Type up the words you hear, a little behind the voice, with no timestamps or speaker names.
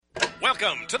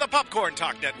Welcome to the Popcorn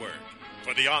Talk Network,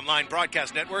 for the online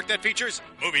broadcast network that features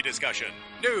movie discussion,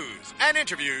 news, and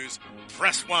interviews.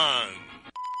 Press 1.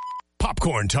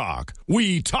 Popcorn Talk.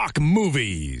 We talk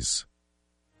movies.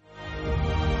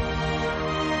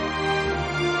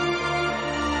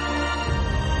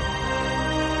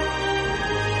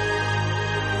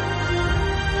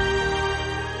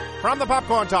 From the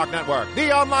Popcorn Talk Network,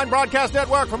 the online broadcast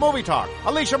network for movie talk,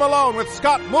 Alicia Malone with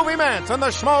Scott Movie Mance and the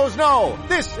Schmoes Know.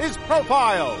 This is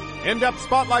Profile. In-depth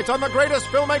spotlights on the greatest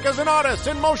filmmakers and artists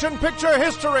in motion picture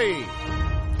history.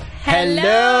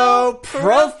 Hello,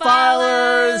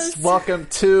 Profilers! Welcome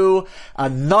to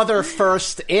another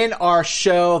first in our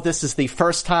show. This is the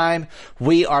first time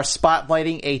we are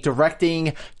spotlighting a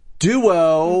directing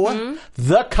duo,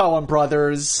 the Coen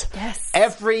brothers. Yes.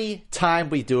 Every time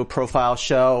we do a profile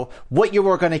show, what you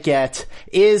are going to get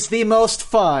is the most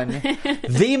fun,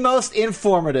 the most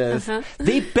informative,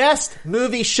 the best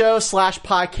movie show /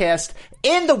 podcast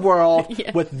in the world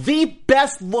with the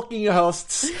best looking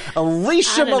hosts,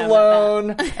 Alicia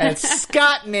Malone and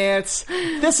Scott Mance.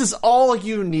 This is all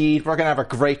you need. We're going to have a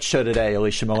great show today,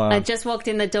 Alicia Malone. I just walked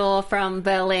in the door from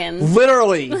Berlin.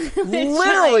 Literally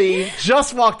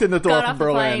just walked in the door got from off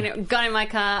Berlin. The plane, got in my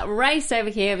car, raced over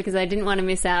here because I didn't want to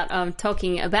miss out on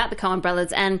talking about the Coen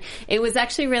brothers. And it was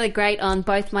actually really great on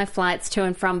both my flights to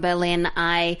and from Berlin.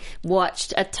 I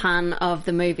watched a ton of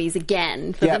the movies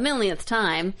again for the millionth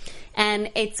time.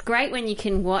 And it's great when you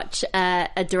can watch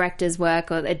a director's work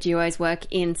or a duo's work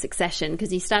in succession,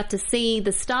 because you start to see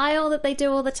the style that they do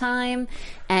all the time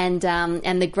and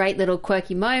the great little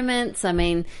quirky moments. I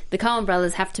mean, the Coen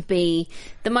brothers have to be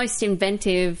the most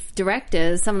inventive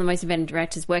directors, some of the most inventive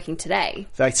directors working today.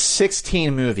 Like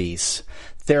 16 movies.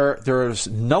 There's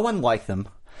no one like them.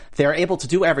 They're able to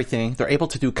do everything. They're able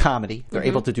to do comedy. They're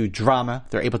able to do drama.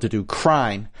 They're able to do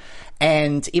crime.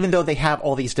 And even though they have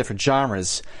all these different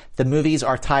genres, the movies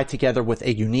are tied together with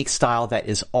a unique style that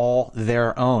is all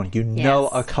their own. You know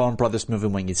a Coen brothers movie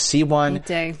when you see one. You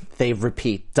do. They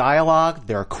repeat dialogue.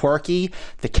 They're quirky.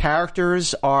 The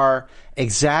characters are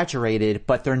exaggerated,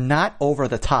 but they're not over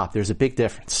the top. There's a big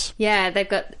difference. Yeah, they've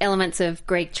got elements of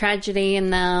Greek tragedy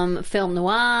in them, film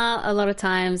noir a lot of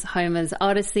times, Homer's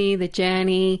Odyssey, The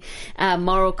Journey,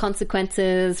 moral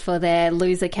consequences for their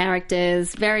loser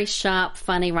characters, very sharp,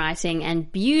 funny writing, and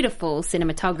beautiful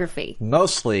cinematography.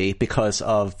 Mostly because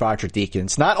of Roger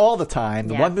Deakins. Not all the time.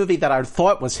 The one movie that I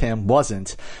thought was him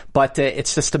wasn't. But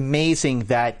it's just amazing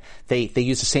that they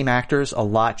use the same actors a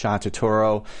lot. John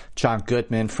Turturro, John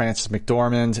Goodman, Frances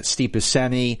McDormand, Steve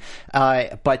Buscemi.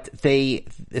 But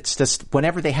it's just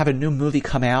whenever they have a new movie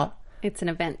come out, it's an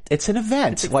event. It's an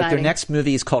event. Like their next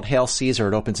movie is called Hail Caesar.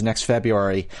 It opens next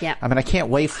February. Yeah. I mean, I can't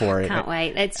wait for it. Can't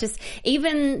wait. It's just,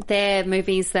 even their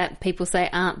movies that people say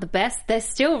aren't the best, they're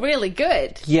still really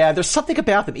good. Yeah, there's something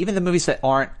about them. Even the movies that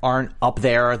aren't up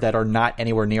there, that are not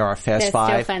anywhere near our Fast Five.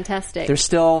 They're still fantastic. They're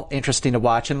still interesting to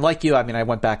watch. And like you, I mean, I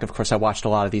went back, of course, I watched a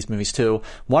lot of these movies too.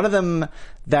 One of them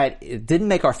that didn't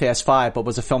make our Fast Five, but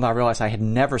was a film I realized I had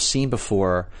never seen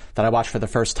before that I watched for the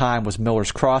first time, was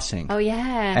Miller's Crossing. Oh,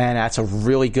 yeah. And that's a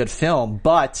really good film.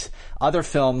 But other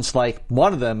films, like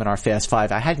one of them in our Fast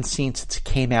Five, I hadn't seen since it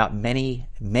came out many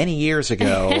years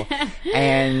ago.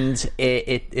 And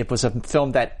it was a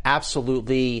film that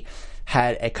absolutely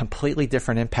had a completely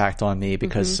different impact on me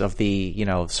because of the,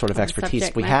 sort of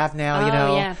expertise we have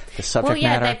now, the subject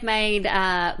matter. They've made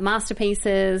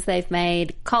masterpieces, they've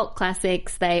made cult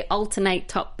classics, they alternate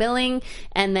top billing,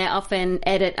 and they often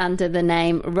edit under the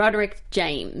name Roderick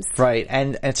James. Right,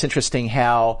 and it's interesting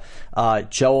how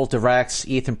Joel directs,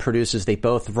 Ethan produces, they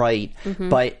both write,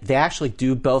 but they actually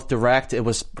do both direct. It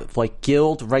was like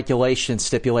guild regulations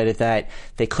stipulated that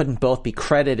they couldn't both be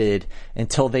credited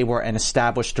until they were an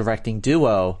established directing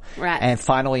duo. Right. And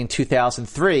finally in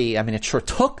 2003, I mean, it sure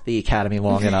took the Academy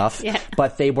long enough,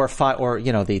 but they were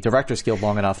the Directors Guild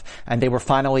long enough, and they were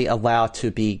finally allowed to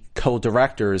be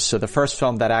co-directors. So the first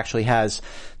film that actually has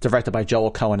directed by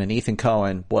Joel Coen and Ethan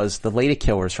Coen was The Lady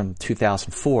Killers from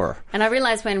 2004. And I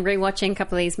realized when rewatching a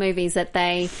couple of these movies that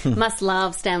they must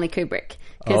love Stanley Kubrick.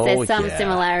 Because there's some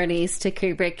similarities to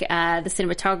Kubrick, the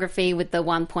cinematography with the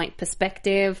one-point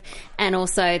perspective, and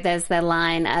also there's the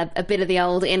line, a bit of the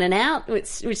old in and out, which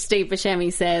Steve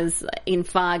Buscemi says in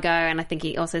Fargo, and I think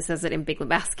he also says it in Big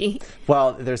Lebowski.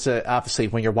 Well, there's obviously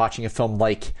when you're watching a film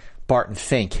like Barton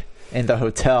Fink in the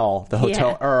Hotel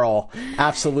Earl,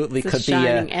 absolutely could be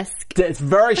Shining-esque. It's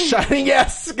very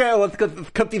Shining-esque.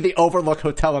 It could be the Overlook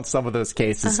Hotel in some of those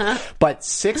cases. But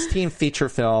 16 feature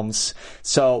films.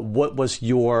 So what was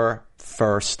your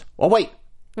first? Oh, wait.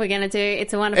 We're going to do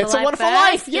It's a Wonderful Life. It's a Wonderful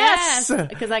Life, yes!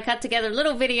 Because I cut together a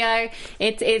little video.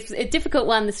 It's a difficult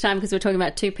one this time because we're talking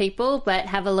about two people, but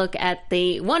have a look at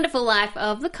the wonderful life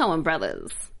of the Coen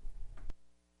brothers.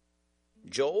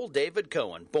 Joel David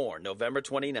Coen, born November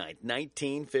 29,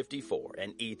 1954,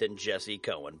 and Ethan Jesse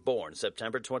Coen, born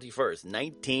September 21,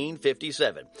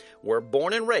 1957, were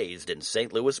born and raised in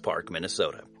St. Louis Park,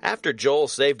 Minnesota. After Joel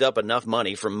saved up enough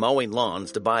money from mowing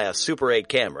lawns to buy a Super 8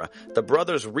 camera, the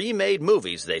brothers remade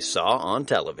movies they saw on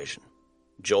television.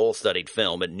 Joel studied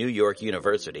film at New York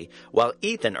University, while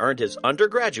Ethan earned his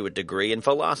undergraduate degree in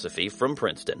philosophy from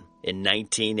Princeton. In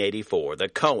 1984, the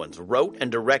Coens wrote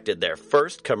and directed their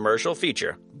first commercial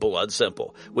feature, Blood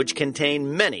Simple, which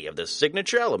contained many of the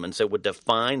signature elements that would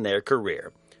define their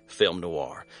career. Film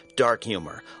noir, dark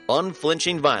humor,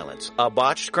 unflinching violence, a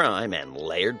botched crime, and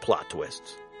layered plot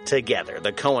twists. Together,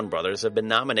 the Coen brothers have been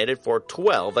nominated for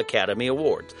 12 Academy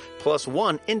Awards, plus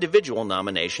one individual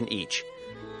nomination each.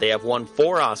 They have won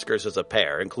 4 Oscars as a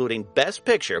pair, including Best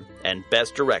Picture and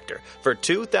Best Director for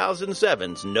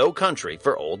 2007's No Country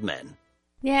for Old Men.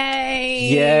 Yay!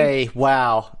 Yay.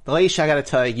 Wow. Alicia, I gotta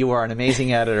tell you, you are an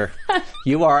amazing editor.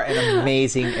 You are an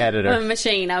amazing editor. I'm a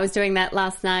machine. I was doing that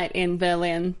last night in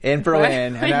Berlin. In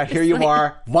Berlin. And now here you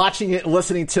are, watching it,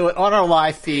 listening to it on our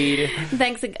live feed.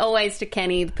 Thanks always to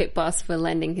Kenny, the pit boss, for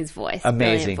lending his voice.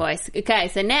 Amazing. Brilliant voice. Okay,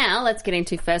 so now let's get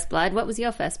into First Blood. What was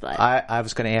your First Blood? I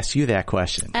was going to ask you that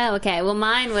question. Oh, okay. Well,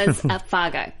 mine was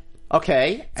Fargo.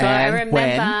 Okay. So and I remember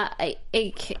when?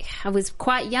 I was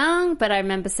quite young, but I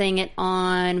remember seeing it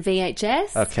on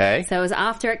VHS. Okay. So it was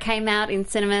after it came out in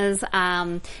cinemas.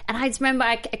 And I just remember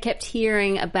I kept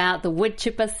hearing about the wood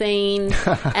chipper scene,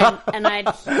 and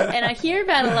I hear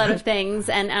about a lot of things.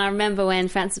 And I remember when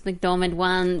Frances McDormand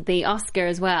won the Oscar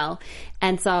as well.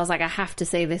 And so I was like, I have to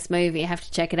see this movie. I have to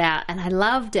check it out. And I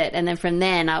loved it. And then from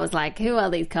then I was like, who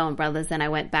are these Coen brothers? And I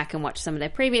went back and watched some of their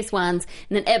previous ones.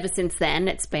 And then ever since then,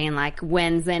 it's been like,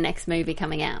 when's their next movie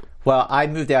coming out? Well, I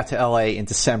moved out to LA in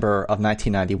December of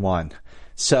 1991.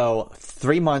 So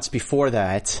 3 months before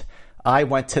that, I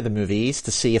went to the movies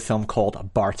to see a film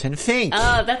called Barton Fink.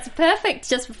 Oh, that's perfect.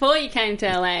 Just before you came to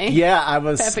LA. Yeah, I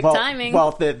was... Perfect timing.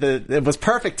 Well, it was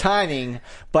perfect timing,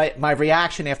 but my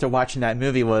reaction after watching that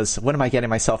movie was, what am I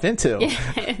getting myself into?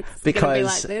 Yeah, because, gonna be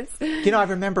like this. You know, I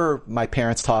remember my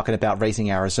parents talking about Raising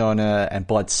Arizona and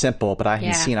Blood Simple, but I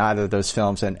hadn't seen either of those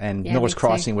films, and Miller's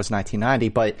Crossing was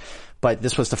 1990, but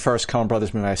this was the first Coen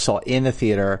Brothers movie I saw in the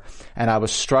theater, and I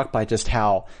was struck by just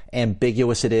how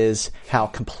ambiguous it is, how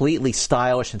completely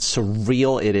stylish and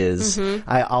surreal it is. Mm-hmm.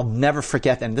 I'll never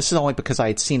forget that. And this is only because I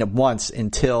had seen it once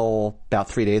until about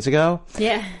 3 days ago.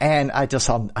 Yeah. And I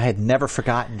had never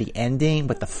forgotten the ending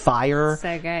with the fire.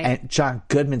 So great. And John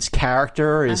Goodman's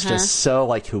character is just so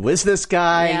like, who is this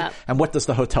guy? Yep. And what does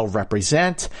the hotel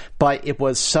represent? But it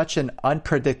was such an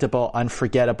unpredictable,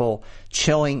 unforgettable,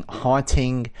 chilling,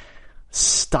 haunting,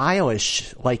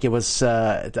 stylish, like it was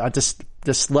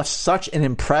just left such an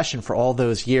impression for all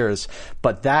those years.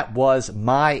 But that was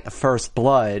my First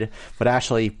Blood, but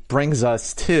actually brings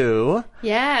us to...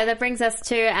 Yeah, that brings us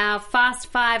to our Fast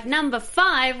Five, number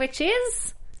 5, which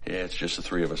is... Yeah, it's just the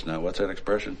three of us now. What's that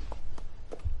expression?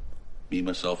 Me,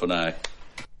 myself, and I.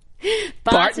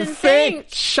 Barton Fink.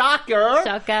 Shocker.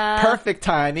 Perfect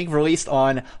timing. Released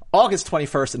on August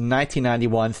 21st,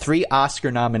 1991. 3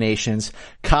 Oscar nominations.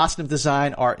 Costume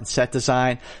design, art and set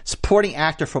design. Supporting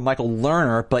actor for Michael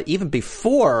Lerner. But even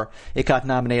before it got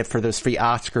nominated for those 3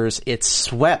 Oscars, it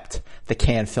swept the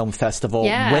Cannes Film Festival,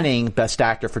 winning Best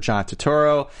Actor for John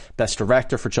Turturro, Best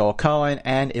Director for Joel Coen,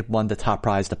 and it won the top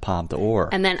prize, the Palme d'Or.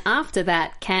 And then after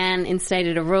that, Cannes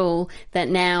instated a rule that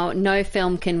now no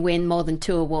film can win more than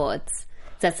 2 awards.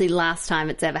 That's the last time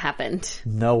it's ever happened.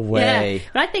 No way. Yeah.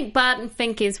 But I think Barton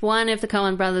Fink is one of the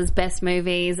Coen brothers' best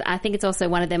movies. I think it's also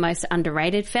one of their most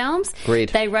underrated films. Agreed.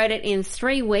 They wrote it in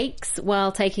 3 weeks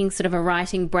while taking sort of a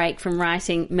writing break from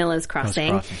writing Miller's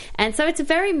Crossing. And so it's a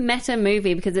very meta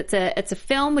movie because it's a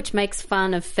film which makes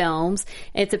fun of films.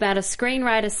 It's about a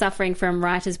screenwriter suffering from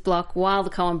writer's block while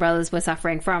the Coen brothers were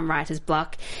suffering from writer's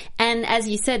block. And as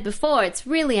you said before, it's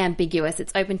really ambiguous.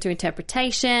 It's open to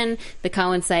interpretation. The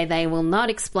Coens say they will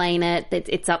not explain it.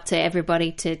 It's up to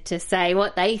everybody to say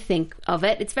what they think of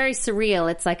it. It's very surreal.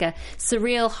 It's like a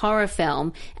surreal horror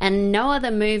film. And no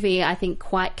other movie, I think,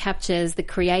 quite captures the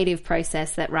creative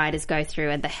process that writers go through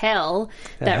and the hell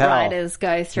writers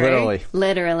go through.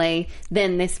 Literally.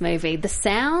 Than this movie. The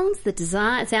sounds, the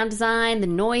design, sound design, the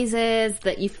noises,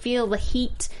 that you feel the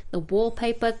heat, the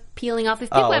wallpaper peeling off.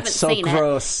 If people haven't seen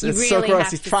gross. it, it's really so gross.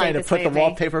 have He's to trying to put movie. the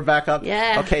wallpaper back up.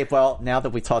 Yeah. Okay, well, now that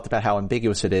we talked about how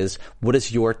ambiguous it is, what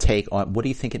is your take on, what do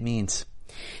you think it means?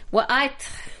 Well,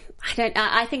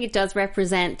 I think it does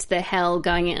represent the hell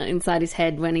going inside his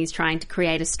head when he's trying to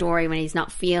create a story, when he's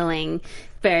not feeling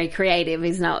very creative.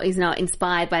 He's not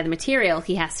inspired by the material.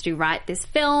 He has to write this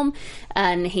film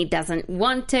and he doesn't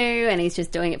want to, and he's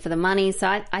just doing it for the money. So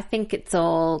I think it's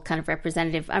all kind of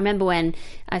representative. I remember when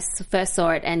I first saw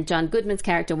it and John Goodman's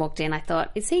character walked in, I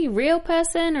thought, is he a real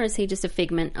person or is he just a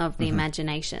figment of the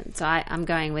imagination? So I'm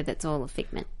going with it's all a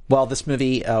figment. Well, this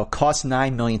movie cost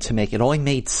 $9 million to make. It only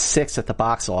made $6 million at the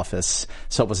box office,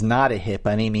 so it was not a hit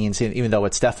by any means. Even though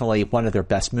it's definitely one of their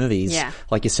best movies,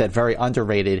 like you said, very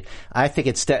underrated. I think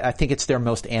it's their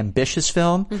most ambitious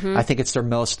film. I think it's their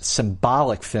most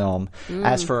symbolic film.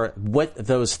 As for what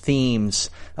those themes,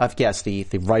 I've guessed the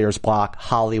writer's block,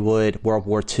 Hollywood, World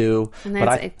War II. And then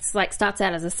it's like starts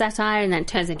out as a satire and then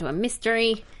turns into a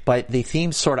mystery. But the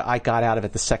themes sort of I got out of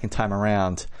it the second time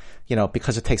around.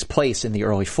 Because it takes place in the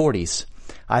early 40s.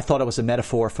 I thought it was a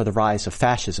metaphor for the rise of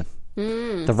fascism,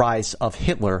 the rise of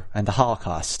Hitler and the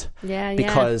Holocaust.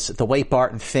 Because the way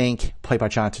Barton Fink, played by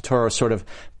John Turturro, sort of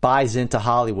buys into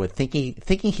Hollywood,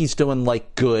 thinking he's doing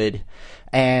like good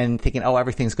and thinking, oh,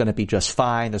 everything's going to be just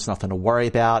fine. There's nothing to worry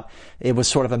about. It was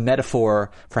sort of a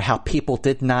metaphor for how people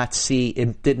did not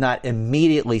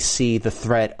immediately see the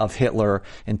threat of Hitler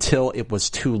until it was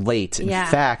too late. In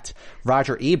fact,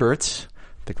 Roger Ebert,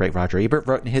 the great Roger Ebert,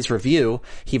 wrote in his review,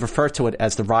 he referred to it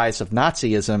as the rise of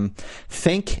Nazism.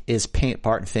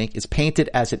 Barton Fink is painted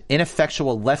as an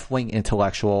ineffectual left-wing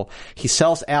intellectual. He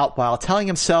sells out while telling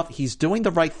himself he's doing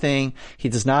the right thing. He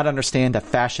does not understand that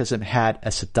fascism had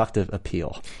a seductive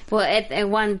appeal. Well,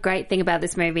 and one great thing about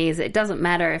this movie is it doesn't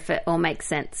matter if it all makes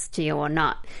sense to you or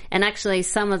not. And actually,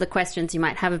 some of the questions you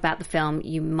might have about the film,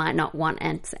 you might not want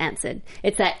answered.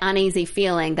 It's that uneasy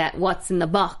feeling that what's in the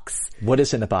box? What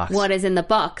is in the box? What is in the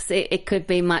box? It could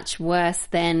be much worse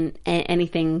than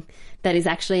anything that is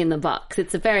actually in the box.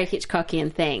 It's a very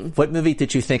Hitchcockian thing. What movie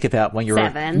did you think about when you were...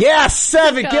 Seven. Yes,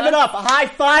 Seven! Give it up! A high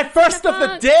five! First of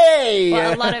the day!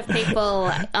 Well, a lot of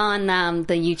people on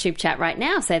the YouTube chat right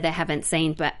now say they haven't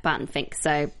seen Barton Fink,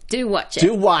 so do watch it.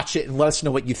 Do watch it and let us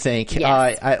know what you think.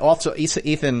 Yes. I also,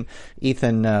 Ethan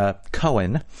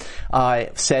Cohen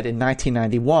said in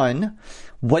 1991...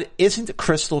 what isn't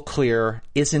crystal clear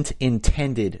isn't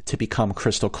intended to become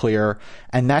crystal clear,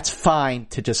 and that's fine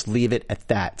to just leave it at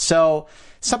that. So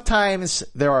sometimes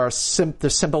there's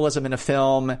symbolism in a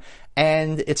film,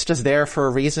 and it's just there for a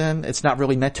reason. It's not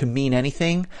really meant to mean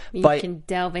anything. You can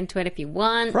delve into it if you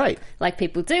want. Right. Like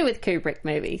people do with Kubrick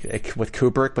movies. With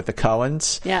Kubrick, with the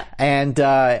Coens. Yeah. And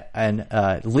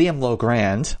Liam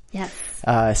Logrand.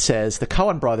 Yes. Says the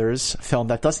Coen brothers film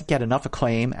that doesn't get enough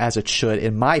acclaim as it should,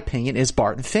 in my opinion, is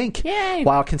Barton Fink. Yay.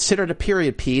 While considered a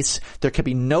period piece, there can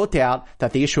be no doubt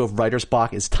that the issue of writer's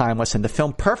block is timeless, and the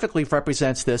film perfectly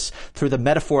represents this through the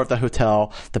metaphor of the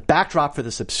hotel, the backdrop for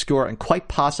this obscure and quite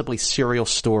possibly serial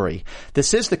story.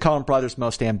 This is the Coen brothers'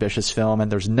 most ambitious film, and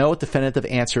there's no definitive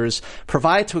answers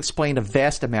provided to explain a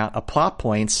vast amount of plot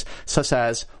points, such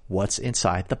as what's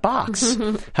inside the box.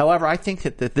 However, I think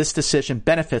that this decision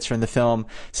benefits from the film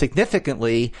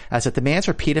significantly as it demands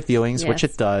repeated viewings, which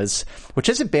it does, which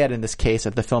isn't bad in this case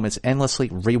if the film is endlessly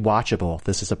rewatchable.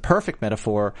 This is a perfect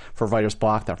metaphor for writer's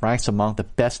block that ranks among the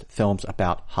best films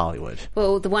about Hollywood.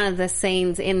 Well, one of the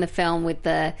scenes in the film with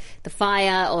the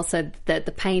fire, also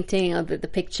the painting or the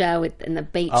picture in the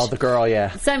beach. Oh, the girl,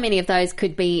 yeah. So many of those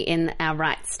could be in Our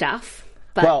Right Stuff.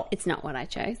 But it's not what I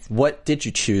chose. What did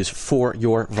you choose for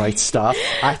your right stuff?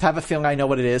 I have a feeling I know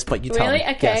what it is, but you tell me. Really?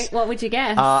 Okay. Guess. What would you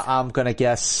guess? I'm going to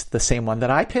guess the same one that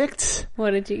I picked.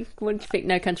 What did you pick?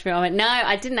 No Country for Old Men. No,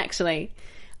 I didn't actually.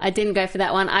 I didn't go for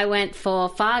that one. I went for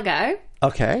Fargo.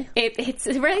 Okay. It's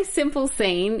a really simple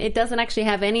scene. It doesn't actually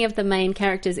have any of the main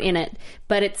characters in it,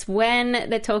 but it's when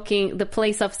they're talking, the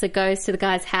police officer goes to the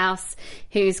guy's house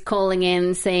who's calling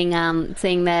in, seeing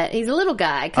that he's a little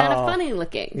guy, kind of funny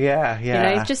looking. Yeah. You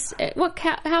know, he's just,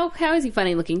 how is he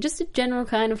funny looking? Just a general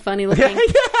kind of funny looking.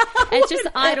 It's just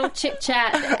idle chit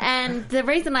chat. And the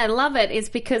reason I love it is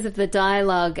because of the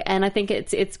dialogue, and I think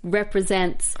it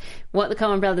represents what the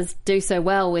Coen brothers do so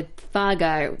well with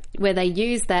Fargo, where they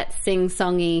use that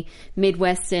sing-songy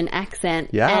Midwestern accent.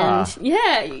 Yeah. And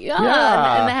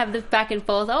and they have the back and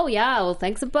forth, oh yeah, well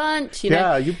thanks a bunch. You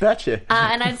know? You betcha.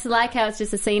 And I just like how it's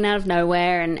just a scene out of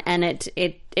nowhere, and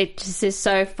it just is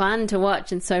so fun to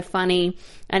watch and so funny.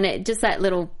 And just that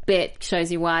little bit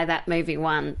shows you why that movie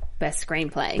won Best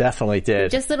Screenplay. Definitely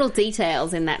did. Just little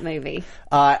details in that movie.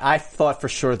 I thought for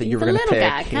sure that you were going to pick... The little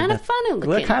guy, kind of funny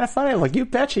looking. Kind of funny. Like, you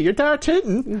betcha. You're darn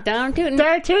tootin'. Darn tootin'.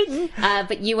 Darn tootin'.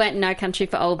 But you went No Country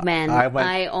for Old Men.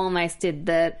 I almost did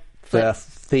the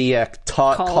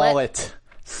call it,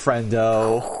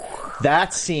 friendo.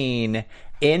 That scene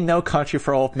in No Country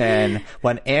for Old Men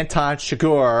when Anton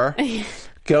Chigurh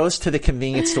goes to the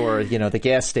convenience store, the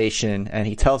gas station, and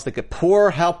he tells the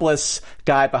poor, helpless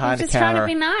guy behind the counter. He's just trying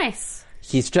to be nice.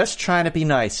 He's just trying to be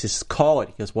nice. Just call it.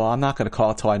 He goes, well, I'm not going to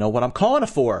call it till I know what I'm calling it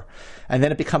for. And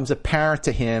then it becomes apparent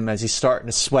to him as he's starting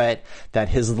to sweat that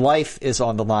his life is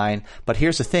on the line. But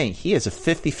here's the thing. He has a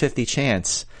 50-50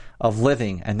 chance of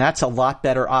living, and that's a lot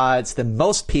better odds than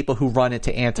most people who run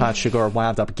into Anton Chigurh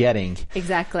wound up getting.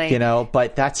 Exactly.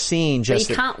 But that scene just... But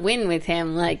you can't win with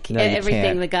him.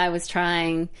 Everything the guy was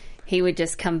trying, he would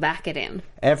just come back at him.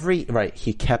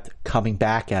 He kept coming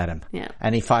back at him. Yeah.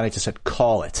 And he finally just said,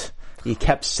 call it. He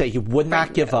kept saying he would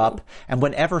not give up, and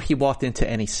whenever he walked into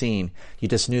any scene, you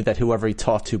just knew that whoever he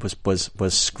talked to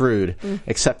was screwed.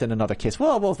 Except in another case,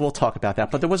 we'll talk about that.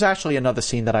 But there was actually another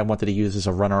scene that I wanted to use as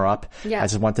a runner-up. Yeah. I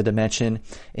just wanted to mention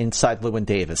Inside Llewyn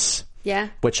Davis. Yeah,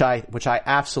 which I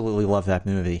absolutely love that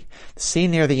movie. The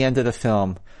scene near the end of the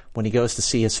film when he goes to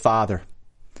see his father,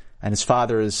 and his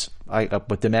father is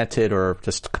demented or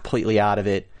just completely out of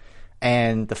it.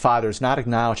 And the father is not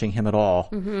acknowledging him at all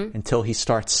until he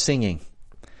starts singing.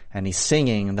 And he's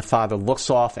singing, and the father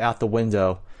looks off out the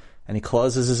window, and he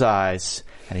closes his eyes,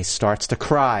 and he starts to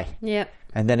cry. Yep.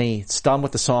 And then he's done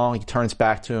with the song, he turns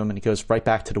back to him, and he goes right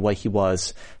back to the way he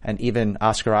was. And even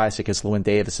Oscar Isaac as Llewyn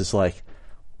Davis is like,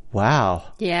 wow.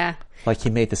 Yeah. Like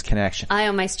he made this connection. I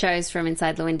almost chose from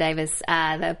Inside Llewyn Davis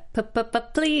the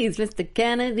please, Mr.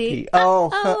 Kennedy. I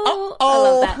love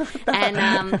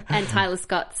that. And Tyler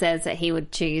Scott says that he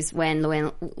would choose when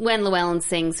Llewellyn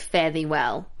sings Fare Thee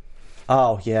Well.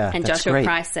 Oh, yeah. And that's Joshua great.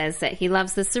 Price says that he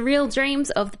loves the surreal dreams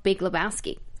of the Big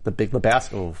Lebowski. The Big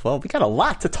Lebowski. Oh, well, we got a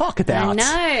lot to talk about.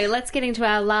 I know. Let's get into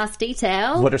our last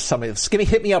detail. What are some of them?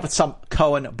 Hit me up with some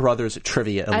Coen Brothers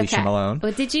trivia, Alicia Malone.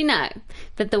 Well, did you know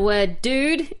that the word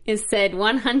dude is said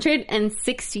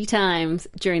 160 times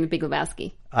during the Big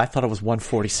Lebowski? I thought it was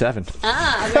 147.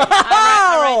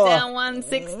 I wrote down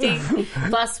 160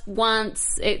 plus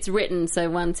once it's written, so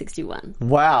 161.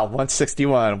 Wow,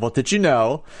 161. Well, did you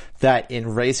know that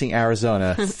in Raising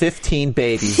Arizona, 15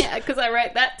 babies... Yeah, because I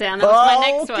wrote that down. That was my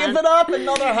next one. Give it up.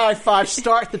 Another high five.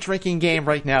 Start the drinking game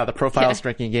right now, the Profiles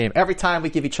drinking game. Every time we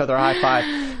give each other a high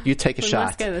five, you take a shot.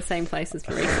 Let's go to the same places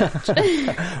for research.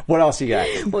 What else you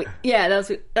got? Well, yeah, that's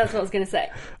what I was going to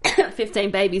say.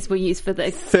 15 babies were used for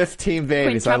the 15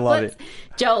 babies. I love it.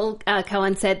 Joel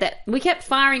Coen said that we kept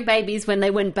firing babies when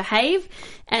they wouldn't behave,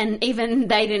 and even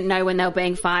they didn't know when they were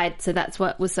being fired, so that's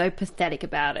what was so pathetic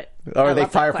about it. Or they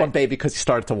fired one baby because he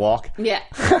started to walk? Yeah.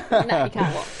 No, you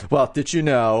can't walk. Well, did you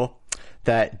know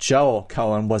that Joel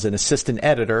Coen was an assistant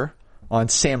editor on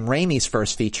Sam Raimi's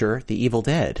first feature, The Evil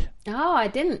Dead? Oh, I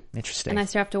didn't. Interesting. And I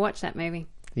still have to watch that movie.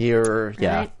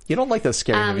 Right. You don't like those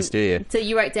scary movies, do you? So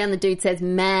you wrote down the dude says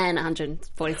man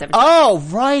 147 times. Oh,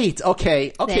 right.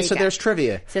 Okay, so go. there's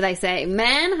trivia. So they say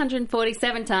man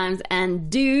 147 times and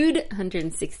dude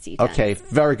 160 times. Okay,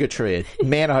 very good trivia.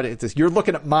 Man, you're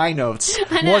looking at my notes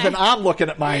more than I'm looking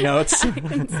at my notes. I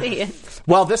can see it.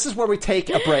 Well, this is where we take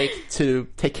a break to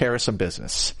take care of some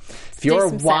business. If you are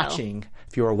watching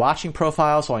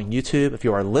Profiles on YouTube, if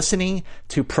you are listening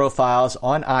to Profiles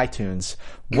on iTunes,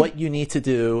 what you need to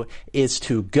do is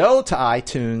to go to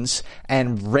iTunes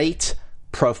and rate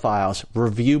Profiles,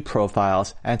 review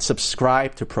Profiles, and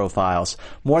subscribe to Profiles.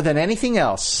 More than anything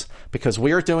else, because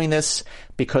we are doing this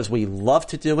because we love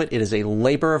to do it. It is a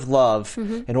labor of love.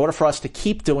 In order for us to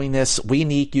keep doing this, we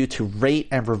need you to rate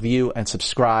and review and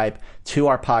subscribe to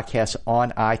our podcast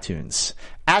on iTunes.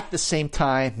 At the same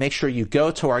time, make sure you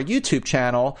go to our YouTube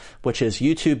channel, which is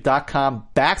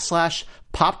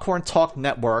youtube.com/Popcorn Talk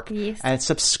Network, and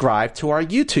subscribe to our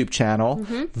YouTube channel.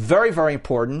 Very, very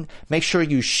important. Make sure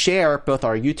you share both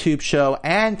our YouTube show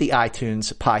and the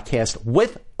iTunes podcast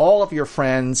with all of your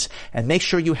friends, and make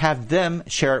sure you have them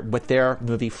share it with their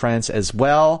movie friends as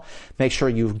well. Make sure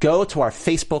you go to our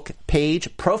Facebook page,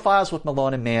 Profiles with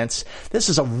Malone and Mance. This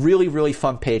is a really, really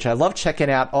fun page. I love checking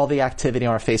out all the activity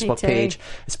on our Facebook page,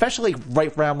 especially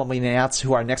right around when we announce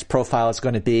who our next profile is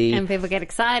going to be. And people get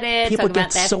excited. People talk get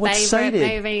about their so favorite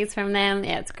excited. movies from them.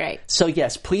 Yeah, it's great. So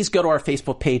yes, please go to our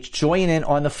Facebook page, join in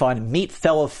on the fun, meet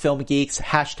fellow film geeks,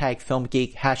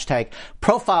 #FilmGeek,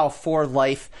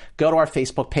 #Profile4Life. Go to our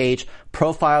Facebook page,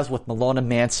 Profiles with Malone and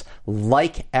Mance.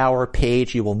 Like our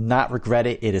page. You will not regret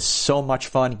it. It is so much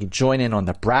fun. You can join in on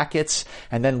the brackets.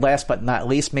 And then last but not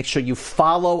least, make sure you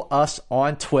follow us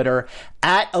on Twitter,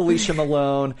 @Alicia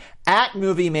Malone,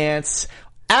 @MovieMance,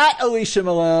 @Alicia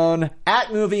Malone,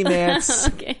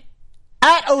 @MovieMance. Okay.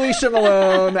 @Alicia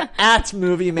Malone,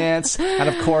 @MovieMance, and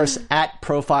of course,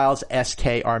 @Profiles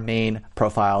SK, our main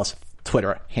Profiles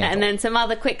Twitter handle. And then some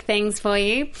other quick things for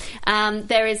you.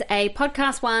 There is a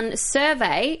Podcast One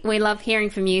survey. We love hearing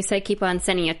from you, so keep on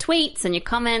sending your tweets and your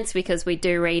comments because we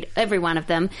do read every one of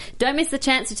them. Don't miss the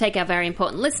chance to take our very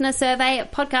important listener survey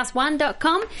at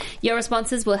podcast1.com. Your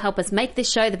responses will help us make this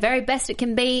show the very best it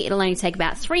can be. It'll only take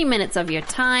about 3 minutes of your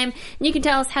time. And you can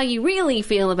tell us how you really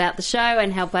feel about the show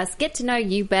and help us get to know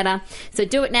you better. So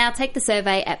do it now. Take the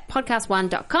survey at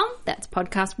podcast1.com. That's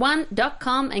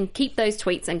podcast1.com, and keep those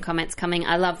tweets and comments coming.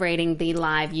 I love reading the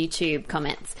live YouTube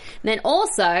comments. And then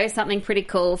also something pretty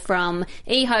cool from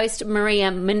e-host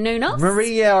Maria Menounos.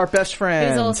 Maria, our best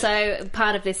friend. Who's also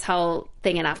part of this whole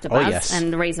thing at AfterBuzz, yes.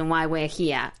 and the reason why we're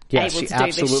here, Yes, able she to do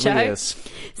this show. absolutely is.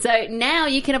 So now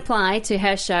you can apply to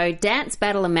her show Dance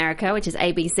Battle America, which is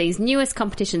ABC's newest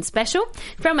competition special,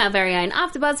 from our very own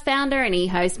AfterBuzz founder and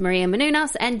e-host Maria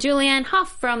Menounos and Julianne Hough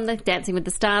from the Dancing with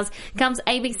the Stars comes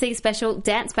ABC special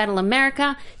Dance Battle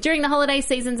America. During the holiday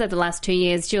seasons of the last 2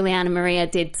 years, Julianne and Maria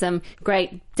did some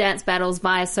great dance battles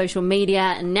via social media,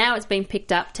 and now it's been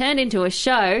picked up, turned into a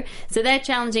show. So they're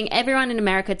challenging everyone in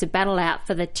America to battle out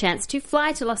for the chance to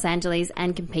fly to Los Angeles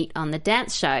and compete on the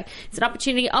dance show. It's an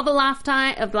opportunity of a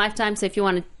lifetime. So if you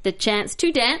wanted the chance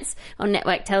to dance on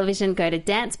network television, go to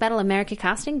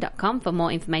dancebattleamericacasting.com for more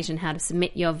information how to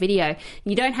submit your video.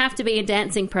 You don't have to be a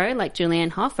dancing pro like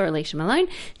Julianne Hough or Alicia Malone.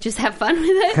 Just have fun with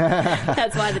it.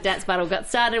 That's why the dance battle got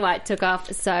started, why it took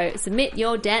off. So submit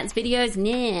your dance videos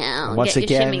now. Once Get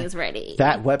again, your shimmings ready.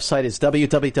 that website is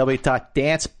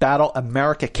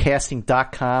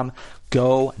www.dancebattleamericacasting.com.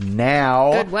 Go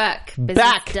now. Good work. Business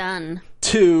Back done.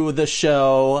 to the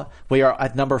show. We are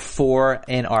at number 4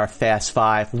 in our Fast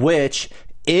Five, which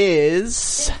is...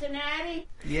 Cincinnati?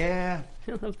 Yeah.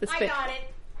 I love this I bit. got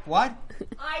it. What?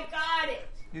 I got it.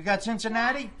 You got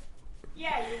Cincinnati?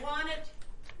 Yeah, you want it?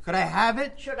 Could I have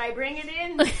it? Should I bring it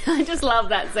in? I just love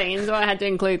that scene, so I had to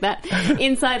include that.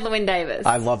 Inside Llewyn Davis.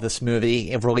 I love this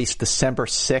movie. It released December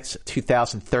 6,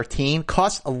 2013.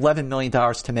 Cost $11 million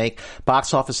to make.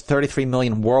 Box office $33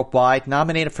 million worldwide.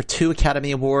 Nominated for 2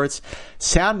 Academy Awards.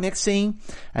 Sound mixing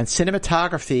and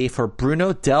cinematography for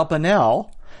Bruno Del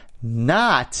Bonell.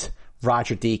 Not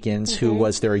Roger Deakins, who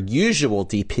was their usual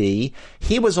DP.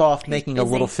 He was off making a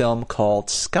little film called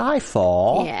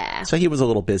Skyfall. Yeah. So he was a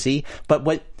little busy. But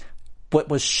what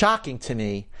was shocking to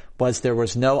me was there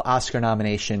was no Oscar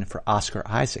nomination for Oscar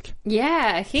Isaac.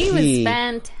 Yeah, he was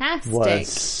fantastic. Was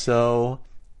so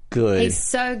good. He's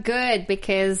so good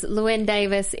because Llewyn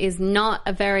Davis is not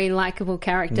a very likable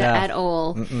character at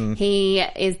all. He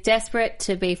is desperate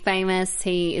to be famous.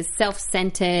 He is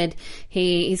self-centered.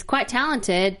 He's quite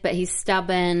talented, but he's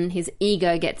stubborn. His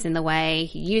ego gets in the way.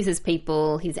 He uses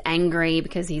people. He's angry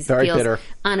because he feels bitter.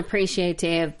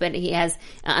 unappreciated, but he has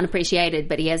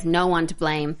no one to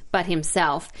blame but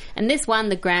himself. And this won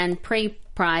the Grand Prix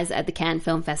prize at the Cannes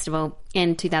Film Festival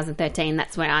in 2013.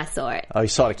 That's where I saw it. Oh, you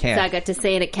saw it at Cannes. So I got to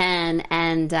see it at Cannes,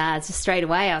 and just straight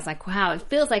away I was like, wow, it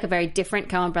feels like a very different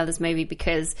Coen Brothers movie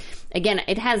because, again,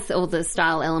 it has all the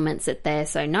style elements that they're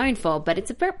so known for, but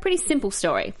it's a pretty simple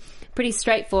story. Pretty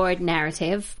straightforward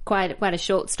narrative, quite a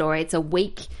short story. It's a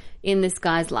week in this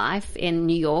guy's life in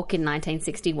New York in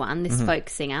 1961, this folk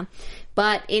singer.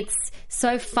 But it's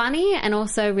so funny and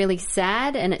also really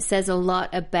sad, and it says a lot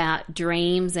about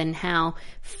dreams and how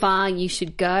far you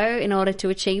should go in order to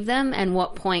achieve them, and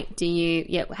what point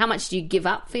how much do you give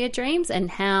up for your dreams, and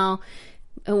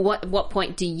what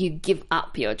point do you give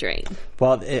up your dream?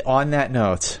 Well, on that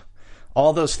note,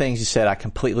 all those things you said, I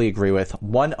completely agree with.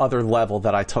 One other level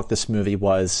that I took this movie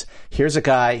was, here's a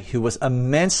guy who was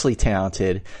immensely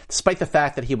talented, despite the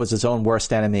fact that he was his own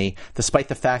worst enemy, despite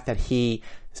the fact that he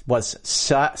was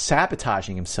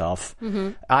sabotaging himself.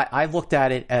 I looked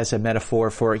at it as a metaphor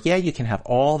for, you can have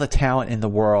all the talent in the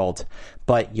world,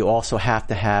 but you also have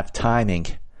to have timing.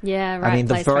 Yeah, right. I mean,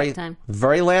 right time.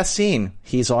 very last scene,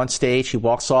 he's on stage, he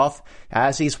walks off.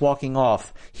 As he's walking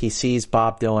off, he sees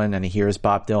Bob Dylan and he hears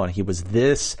Bob Dylan. He was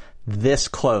this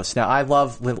close. Now, I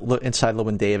love Inside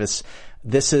Llewyn Davis.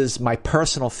 This is my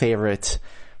personal favorite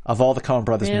of all the Coen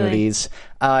Brothers movies.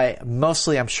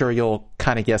 Mostly, I'm sure you'll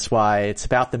kind of guess why. It's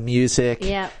about the music,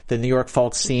 the New York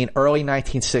folk scene, early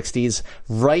 1960s,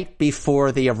 right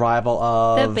before the arrival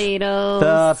of the Beatles.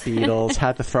 The Beatles.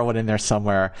 Had to throw it in there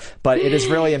somewhere. But it is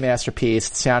really a masterpiece.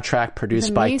 The soundtrack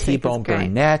produced by T-Bone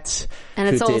Burnett. And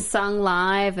it's all sung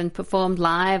live and performed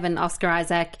live, and Oscar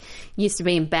Isaac used to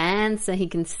be in bands, so he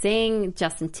can sing.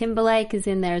 Justin Timberlake is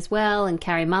in there as well, and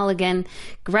Carey Mulligan.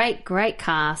 Great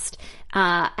cast.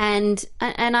 And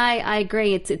I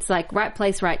agree. It's like right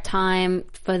place, right time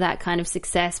for that kind of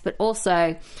success. But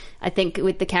also, I think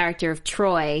with the character of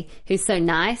Troy, who's so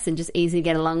nice and just easy to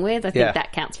get along with, I think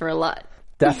that counts for a lot.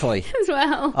 Definitely. as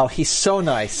well. Oh, he's so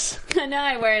nice. I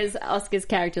know, whereas Oscar's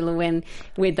character Llewyn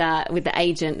with the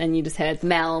agent, and you just heard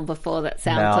Mel before that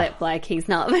sound Mel. clip, like he's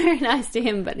not very nice to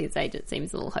him, but his agent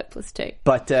seems a little hopeless too.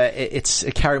 But it's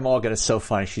Carey Mulligan is so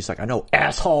funny. She's like, I know,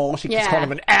 asshole. She keeps calling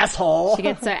him an asshole. She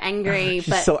gets so angry.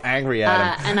 She's so angry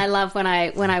at him. And I love when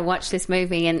I watch this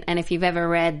movie, and if you've ever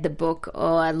read the book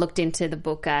or looked into the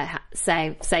book,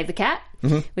 Save the Cat,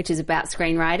 which is about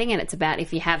screenwriting, and it's about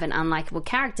if you have an unlikable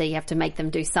character, you have to make them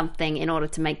do something in order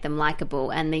to make them likable.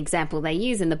 And the example they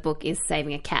use in the book is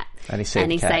saving a cat. And he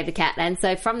saved the cat. And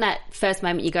so from that first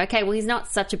moment, you go, okay, well, he's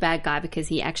not such a bad guy because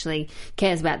he actually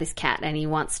cares about this cat and he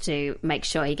wants to make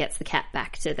sure he gets the cat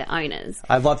back to the owners.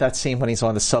 I love that scene when he's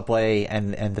on the subway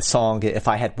and the song "If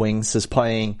I Had Wings" is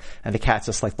playing and the cat's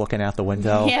just like looking out the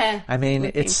window. Yeah, I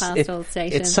mean, it's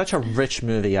such a rich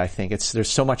movie. I think there's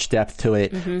so much depth to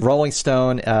it. Rolling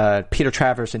Stone, Peter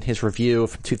Travers in his review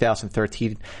from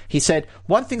 2013, he said,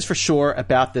 "One thing's for sure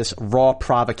about this raw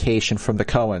provocation from the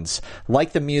Coens.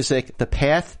 Like the music, the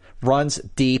path runs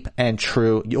deep and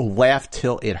true. You'll laugh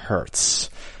till it hurts."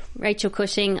 Rachel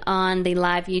Cushing on the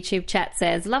live YouTube chat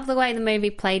says, "Love the way the movie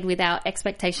played without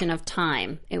expectation of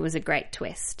time. It was a great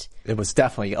twist." It was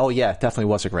definitely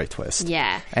was a great twist.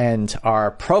 Yeah. And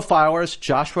our profilers,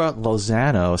 Joshua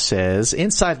Lozano, says,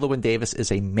 Inside Llewyn Davis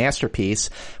is a masterpiece.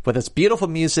 With its beautiful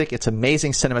music, its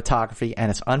amazing cinematography,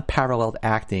 and its unparalleled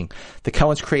acting, the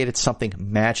Coens created something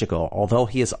magical. Although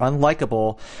he is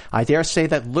unlikable, I dare say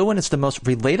that Llewyn is the most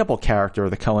relatable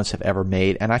character the Coens have ever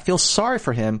made, and I feel sorry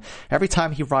for him every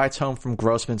time he rides home from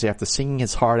Grossman's after singing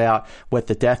his heart out with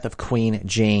the death of Queen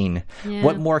Jane. Yeah.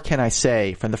 What more can I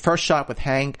say? From the first shot with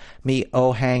Hang Me,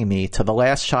 Oh Hang Me, to the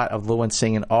last shot of Llewyn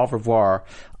singing Au revoir,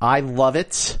 I love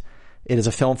it. It is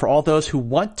a film for all those who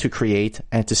want to create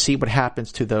and to see what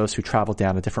happens to those who travel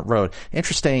down a different road.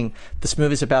 Interesting. This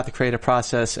movie is about the creative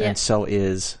process, and so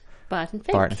is Barton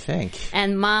Fink.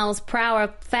 And Miles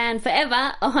Prower, fan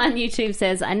forever, on YouTube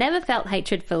says, I never felt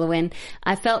hatred for Llewyn.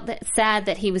 I felt sad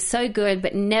that he was so good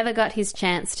but never got his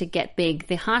chance to get big.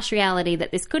 The harsh reality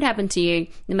that this could happen to you,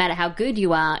 no matter how good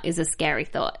you are, is a scary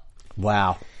thought.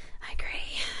 Wow. I agree.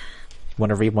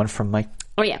 Want to read one from Mike?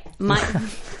 Oh, yeah. Mike.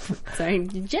 Sorry,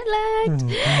 jet lagged.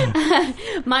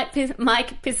 Mike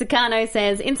Pisacano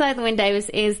says, Inside Llewyn Davis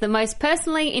is the most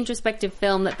personally introspective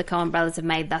film that the Coen brothers have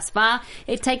made thus far.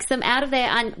 It takes them out of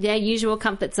their usual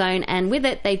comfort zone, and with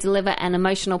it, they deliver an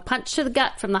emotional punch to the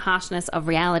gut from the harshness of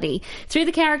reality. Through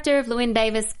the character of Llewyn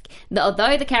Davis,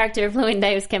 although the character of Llewyn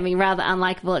Davis can be rather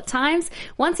unlikable at times,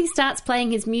 once he starts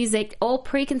playing his music, all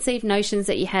preconceived notions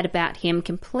that you had about him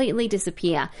completely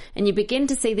disappear, and you begin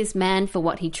to see this man for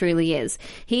what he truly is.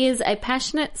 He is a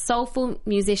passionate, soulful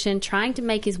musician trying to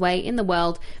make his way in the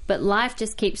world, but life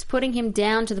just keeps putting him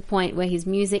down to the point where his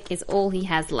music is all he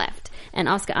has left. And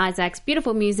Oscar Isaac's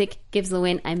beautiful music gives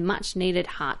Llewyn a much-needed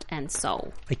heart and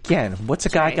soul. Again, what's a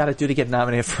guy got to do to get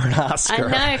nominated for an Oscar?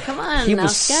 I know, come on, He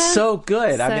was Oscar. so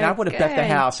good. So I mean, I would have bet the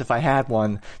house if I had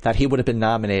one that he would have been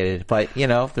nominated. But,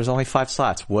 there's only 5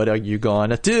 slots. What are you going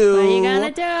to do? What are you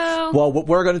going to do? Well, what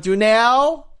we're going to do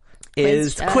now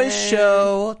is Quiz quiz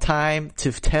show time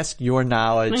to test your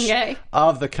knowledge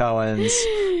of the Coens.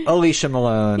 Alicia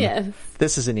Malone. Yes.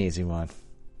 This is an easy one.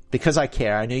 Because I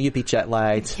care. I knew you'd be jet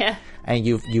lagged. Yeah. And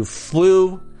you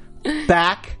flew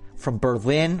back from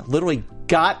Berlin, literally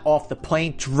got off the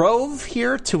plane, drove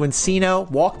here to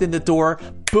Encino, walked in the door,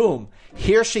 boom.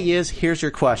 Here she is. Here's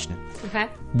your question. Okay.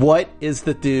 What is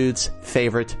the dude's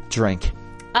favorite drink?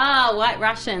 Oh, White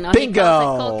Russian. Or Bingo! He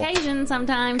calls it Caucasian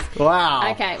sometimes.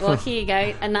 Wow. Okay, well, here you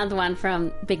go. Another one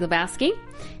from Big Lebowski.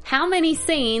 How many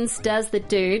scenes does the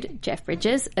dude, Jeff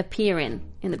Bridges, appear in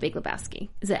The Big Lebowski?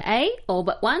 Is it A, all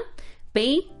but 1,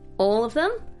 B, all of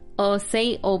them, or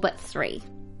C, all but 3?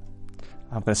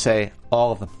 I'm going to say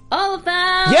all of them. All of them!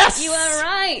 Yes! You are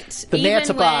right! The Even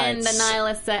Manta when Bites. the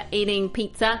nihilists are eating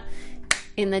pizza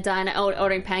in the diner,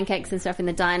 ordering pancakes and stuff in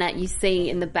the diner, you see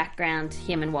in the background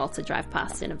him and Walter drive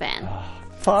past in a van.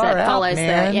 Far So it out, follows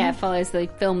man. follows the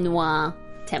film noir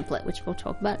template, which we'll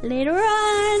talk about later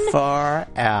on. Far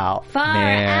out, Far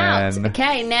man. out.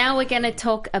 Okay, now we're going to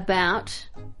talk about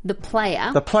the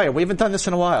player. The player. We haven't done this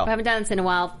in a while. We haven't done this in a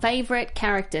while. Favorite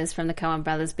characters from the Coen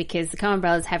brothers, because the Coen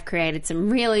brothers have created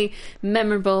some really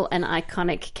memorable and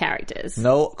iconic characters.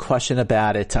 No question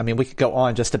about it. I mean, we could go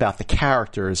on just about the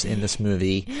characters in this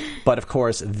movie, but of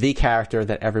course, the character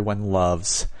that everyone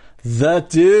loves, the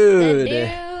dude. The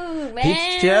dude.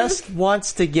 man. He just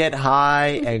wants to get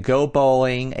high and go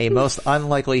bowling. A most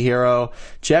unlikely hero.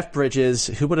 Jeff Bridges,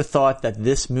 who would have thought that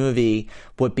this movie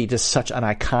would be just such an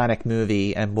iconic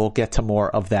movie, and we'll get to more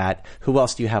of that. Who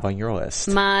else do you have on your list?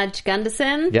 Marge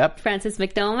Gunderson. Yep. Frances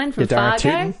McDormand from Darren Fargo.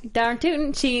 Tootin. Darren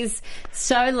Tootin. She's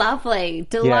so lovely,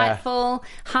 delightful,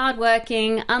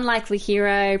 hardworking, unlikely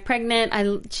hero,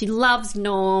 pregnant. She loves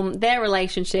Norm. Their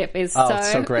relationship is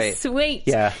so great. Sweet.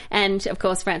 Yeah. And of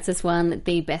course, Frances won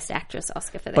the Best Actress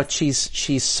Oscar for this. But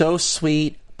she's so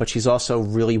sweet, but she's also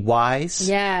really wise.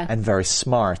 Yeah. And very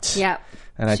smart. Yep.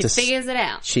 And she figures it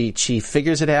out. She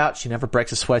figures it out. She never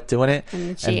breaks a sweat doing it.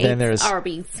 And she then eats there's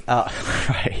Arby's.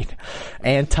 Right.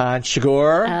 Anton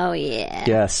Chigurh. Oh yeah.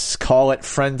 Yes. Call it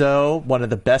Friendo, one of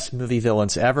the best movie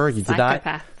villains ever. You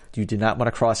Psychopath. do not want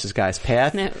to cross this guy's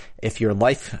path. No. If your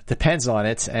life depends on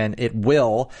it, and it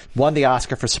will. Won the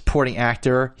Oscar for supporting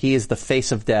actor. He is the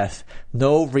face of death.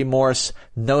 No remorse,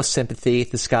 no sympathy.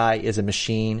 This guy is a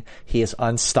machine. He is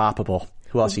unstoppable.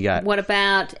 Who else you got? What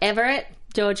about Everett?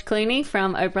 George Clooney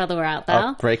from Oh Brother Where Art Thou.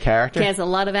 Oh, great character. Cares a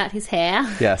lot about his hair.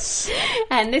 Yes.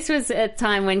 And this was a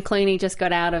time when Clooney just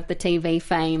got out of the TV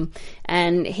fame,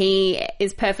 and he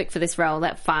is perfect for this role,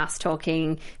 that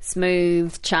fast-talking,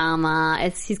 smooth charmer.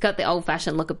 He's got the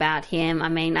old-fashioned look about him. I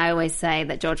mean, I always say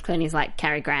that George Clooney's like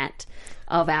Cary Grant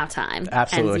of our time.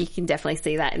 Absolutely. And you can definitely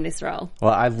see that in this role.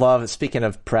 Well, I love, speaking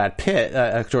of Brad Pitt,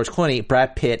 George Clooney,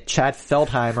 Brad Pitt, Chad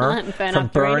Feldheimer from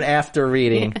Burn After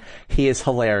Reading. Yeah. He is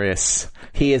hilarious.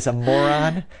 He is a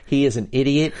moron. He is an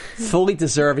idiot, fully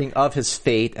deserving of his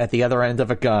fate at the other end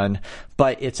of a gun.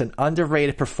 But it's an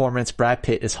underrated performance. Brad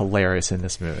Pitt is hilarious in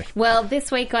this movie. Well,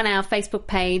 this week on our Facebook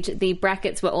page, the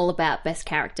brackets were all about best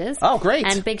characters. Oh, great.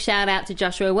 And big shout out to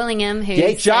Joshua Willingham, who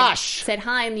said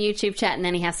hi in the YouTube chat and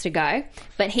then he has to go.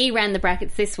 But he ran the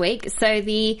brackets this week. So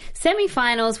the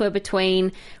semi-finals were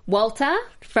between Walter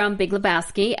from Big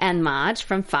Lebowski and Marge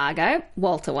from Fargo.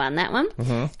 Walter won that one.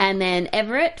 Mm-hmm. And then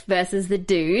Everett versus the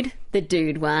Dude. The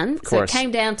Dude won. So it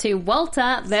came down to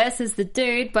Walter versus the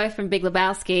Dude, both from Big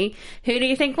Lebowski. Who do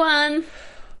you think won?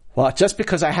 Well, just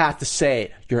because I have to say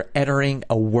it, you're entering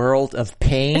a world of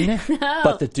pain,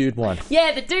 but the Dude won.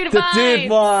 Yeah, the Dude abides. The Dude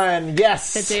won,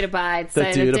 yes. The Dude abides.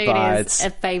 The Dude is a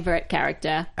favourite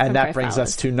character. And that brings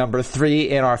us to number 3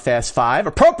 in our Fast Five,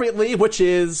 appropriately, which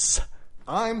is...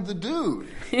 I'm the Dude.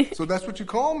 So that's what you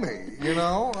call me, you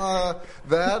know?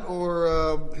 That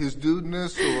or his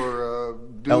dudeness or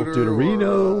El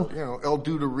Duderino. Or, El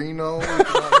Duderino.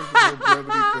 It's a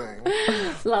brevity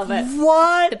thing. Love it.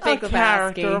 What the Big a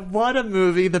character. What a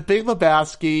movie. The Big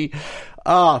Lebowski.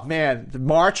 Oh, man.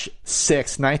 March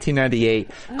 6,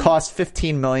 1998. Cost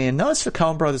 $15 million. Notice the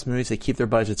Coen Brothers movies, they keep their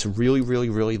budgets really, really,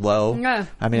 really low. No,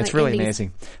 I mean, it's really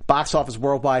amazing. Box office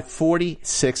worldwide,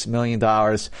 $46 million.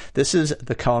 This is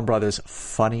the Coen Brothers'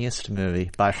 funniest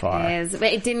movie by far. It is.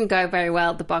 It didn't go very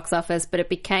well at the box office, but it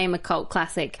became a cult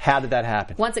classic. How did that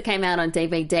happen? Once it came out on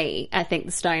DVD, I think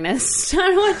the stoners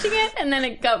started watching it, and then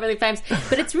it got really famous.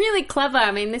 But it's really clever.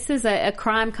 I mean, this is a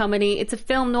crime comedy. It's a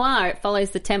film noir. It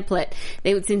follows the template.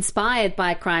 It was inspired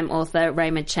by crime author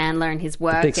Raymond Chandler and his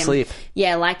work. The Big Sleep.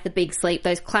 Yeah, like The Big Sleep,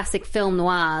 those classic film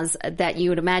noirs that you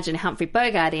would imagine Humphrey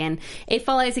Bogart in. It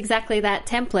follows exactly that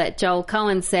template. Joel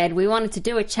Cohen said, we wanted to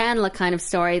do a Chandler kind of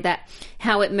story, that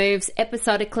how it moves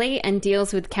episodically and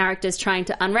deals with characters trying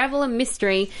to unravel a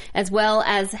mystery as well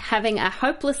as having a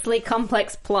hopelessly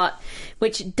complex plot,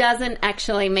 which doesn't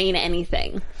actually mean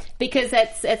anything. Because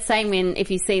it's same in,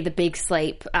 if you see The Big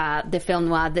Sleep, the film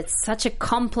noir, that's such a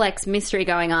complex mystery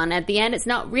going on. At the end, it's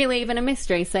not really even a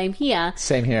mystery. Same here.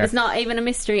 Same here. It's not even a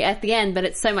mystery at the end, but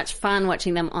it's so much fun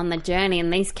watching them on the journey,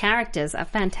 and these characters are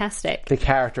fantastic. The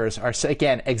characters are,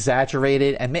 again,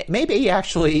 exaggerated, and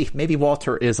maybe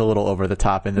Walter is a little over the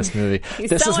top in this movie.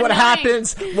 This is what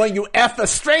happens when you F a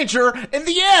stranger in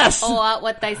the ass! Or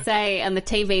what they say on the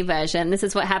TV version, this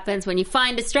is what happens when you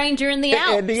find a stranger in the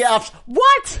Alps. In the Alps.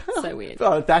 What? So weird.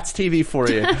 Oh, that's TV for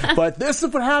you. But this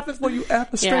is what happens when you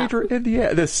F a stranger in the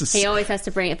air. He always has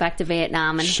to bring it back to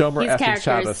Vietnam, and Shomer his character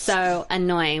Chavez is so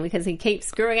annoying because he keeps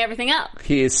screwing everything up.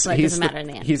 He's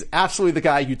absolutely the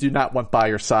guy you do not want by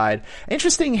your side.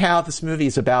 Interesting how this movie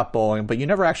is about bowling, but you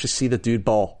never actually see the dude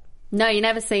bowl. No, you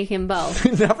never see him bowl.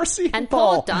 You never see him bowl. And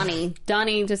poor Donnie.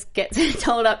 Donnie just gets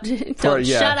shut up, Donnie.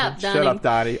 Shut up,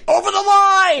 Donnie. Over the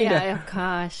line! Yeah, oh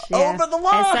gosh. Yeah. Over the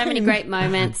line! There's so many great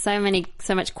moments,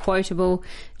 so much quotable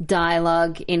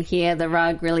dialogue in here. The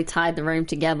Rug really tied the room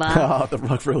together. Oh, The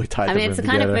Rug really tied the room together. I mean, it's the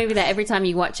kind of movie that every time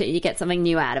you watch it, you get something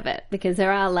new out of it, because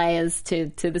there are layers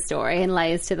to the story and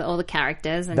layers to all the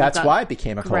characters. And that's why it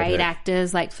became a cult hit. Great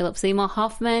actors like Philip Seymour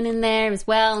Hoffman in there as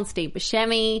well, and Steve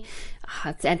Buscemi.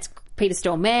 It's Peter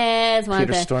Stormare's one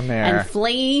Peter of the, Stormare. and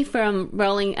Flea from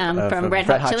from Red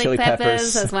Hot Chili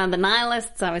Peppers as one of the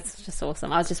nihilists. So it's just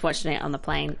awesome. I was just watching it on the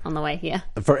plane on the way here.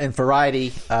 In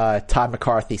Variety, Todd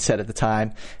McCarthy said at the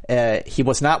time he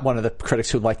was not one of the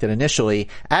critics who liked it initially.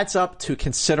 Adds up to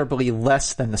considerably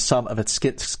less than the sum of its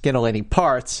scintillating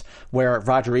parts. Where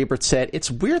Roger Ebert said it's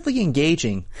weirdly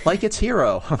engaging, like its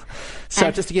hero.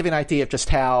 So just to give you an idea of just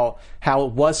how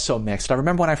it was so mixed. I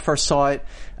remember when I first saw it.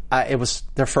 It was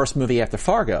their first movie after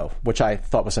Fargo, which I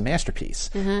thought was a masterpiece.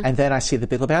 And then I see The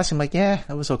Big Lebowski. I'm like, yeah,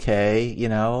 that was okay. You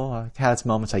know, had its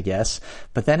moments, I guess.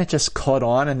 But then it just caught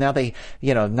on. And now they,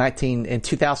 in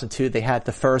 2002, they had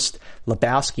the first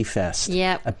Lebowski Fest.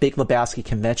 Yep. A big Lebowski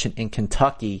convention in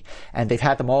Kentucky. And they've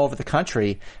had them all over the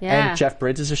country. Yeah. And Jeff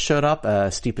Bridges has showed up,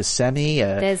 Steve Buscemi.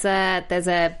 There's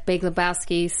a Big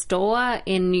Lebowski store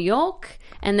in New York.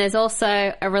 And there's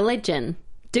also a religion.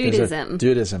 Dudism.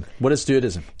 Dudism. What is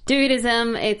Dudism?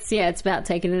 Dudism, it's about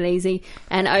taking it easy.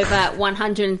 And over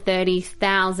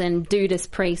 130,000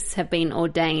 Dudist priests have been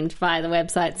ordained via the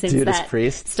website since Dudist that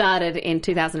priests? started in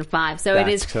 2005. So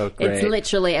That's so great. It's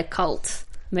literally a cult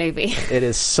movie. It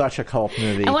is such a cult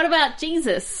movie. And what about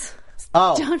Jesus?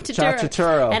 Oh, John John Turturro.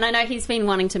 Turturro. And I know he's been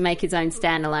wanting to make his own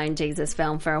standalone Jesus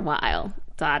film for a while.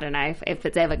 So I don't know if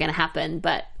it's ever going to happen,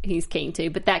 but he's keen to.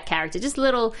 But that character, just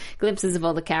little glimpses of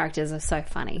all the characters are so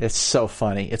funny. It's so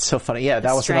funny. It's so funny. Yeah,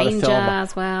 that was another Stranger film.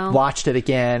 as well. Watched it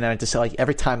again, and I just like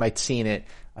every time I'd seen it,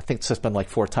 I think it's just been like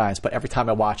 4 times, but every time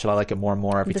I watch it, I like it more and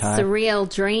more every time. The Surreal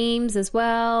Dreams as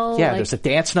well. Yeah, there's a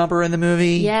dance number in the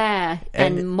movie. Yeah,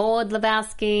 and Maud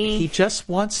Lebowski. He just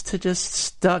wants to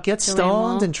just get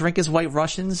stoned and drink his White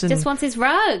Russians. And just wants his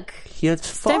rug. It's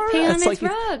far. Don't pee on it's his like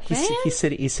rug, man.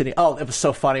 He's sitting. Oh, it was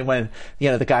so funny when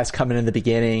the guy's coming in the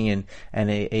beginning and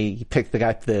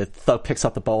the thug picks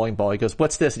up the bowling ball. He goes,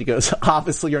 "What's this?" And he goes,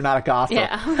 "Obviously you're not a golfer."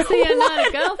 Yeah, obviously you're not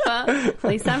a golfer. At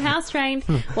least I'm house trained.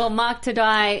 Well, Mark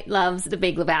Tadai loves The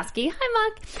Big Lebowski. Hi,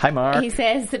 Mark. Hi, Mark. He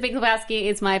says The Big Lebowski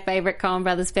is my favorite Coen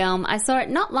Brothers film. I saw it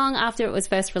not long after it was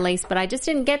first released, but I just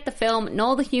didn't get the film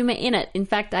nor the humor in it. In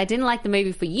fact, I didn't like the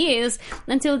movie for years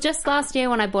until just last year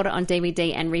when I bought it on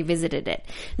DVD and revisited it.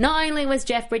 Not only was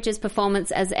Jeff Bridges'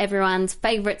 performance as everyone's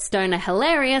favorite stoner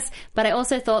hilarious, but I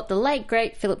also thought the late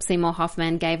great Philip Seymour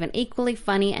Hoffman gave an equally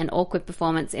funny and awkward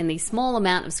performance in the small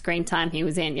amount of screen time he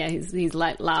was in. Yeah, he's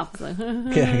like laughs. Like,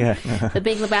 yeah. The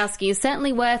Big Lebowski is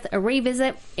certainly worth a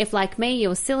revisit if, like me,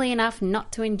 you're silly enough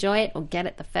not to enjoy it or get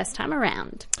it the first time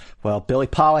around. Well, Billy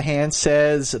Pollahan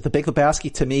says The Big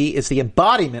Lebowski to me is the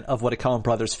embodiment of what a Coen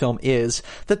Brothers film is.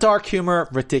 The dark humor,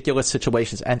 ridiculous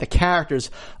situations, and the characters.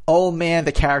 Oh man,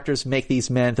 the characters make these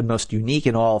men the most unique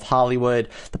in all of Hollywood.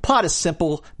 The plot is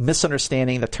simple,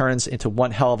 misunderstanding that turns into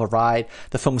one hell of a ride.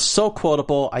 The film is so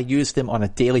quotable, I use them on a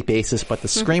daily basis, but the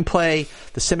screenplay,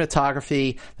 the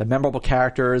cinematography, the memorable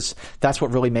characters, that's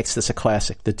what really makes this a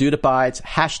classic. The dude abides,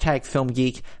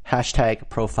 #FilmGeek,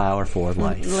 #Profiler for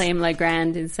life. Liam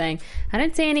Legrand is saying, I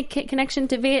don't see any connection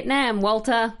to Vietnam,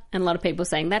 Walter. And a lot of people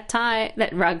saying that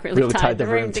rug really tied the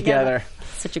room together.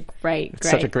 Such a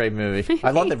Such a great movie.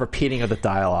 I love the repeating of the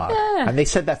dialogue. Yeah. And they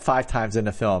said that 5 times in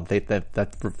the film.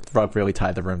 That rug really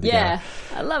tied the room together.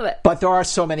 Yeah, I love it. But there are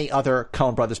so many other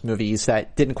Coen Brothers movies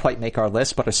that didn't quite make our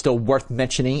list, but are still worth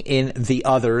mentioning in the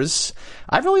others.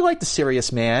 I really like The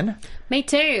Serious Man. Me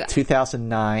too.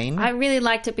 2009. I really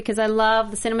liked it because I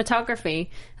love the cinematography.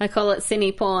 I call it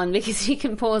cine porn because you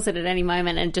can pause it at any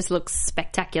moment and it just looks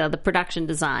spectacular. The production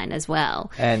design as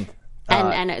well. And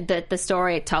the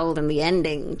story it told and the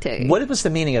ending too. What was the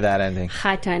meaning of that ending?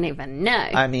 I don't even know.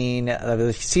 I mean,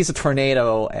 he sees a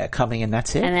tornado coming and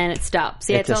that's it. And then it stops.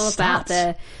 Yeah, it's all about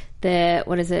the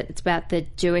what is it? It's about the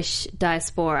Jewish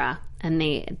diaspora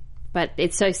but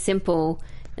it's so simple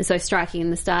and so striking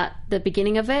in the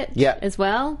beginning of it as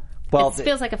well. Well, it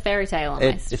feels like a fairy tale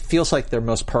almost. It feels like their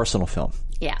most personal film.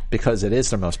 Yeah. Because it is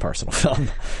their most personal film.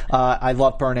 I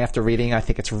love Burn After Reading. I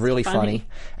think it's really funny.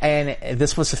 And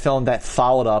this was a film that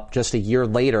followed up just a year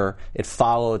later. It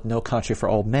followed No Country for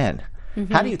Old Men.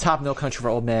 Mm-hmm. How do you top No Country for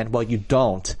Old Men? Well, you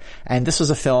don't. And this was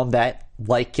a film that,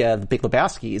 like The Big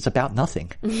Lebowski, is about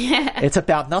nothing. Yeah. It's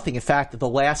about nothing. In fact, the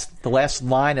last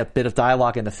line, a bit of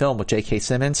dialogue in the film with J.K.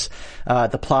 Simmons,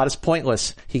 the plot is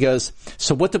pointless. He goes,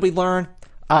 so what did we learn?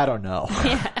 I don't know.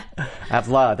 Yeah. I've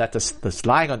loved that. This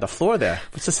lying on the floor there.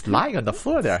 What's just lying on the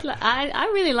floor there? I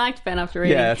really liked Ben after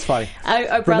reading. Yeah, that's funny.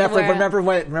 Remember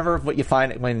what you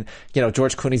find when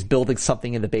George Clooney's building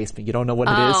something in the basement. You don't know what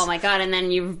it is. Oh my god! And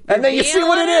then you see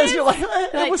what it is. You're like,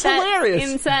 it was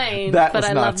hilarious. Insane. But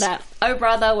I love that. Oh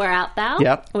Brother, Where Art Thou?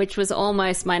 Yep. Which was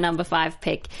almost my number 5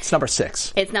 pick. It's number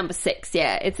 6. It's number 6.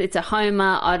 Yeah, it's a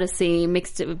Homer Odyssey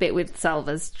mixed a bit with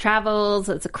Sullivan's Travels.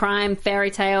 It's a crime,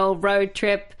 fairy tale, road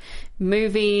trip,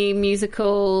 movie,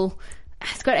 musical.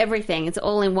 It's got everything. It's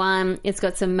all in one. It's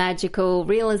got some magical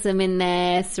realism in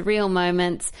there, surreal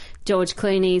moments. George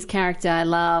Clooney's character I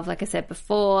love, like I said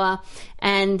before.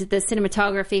 And the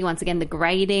cinematography, once again, the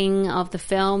grading of the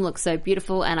film looks so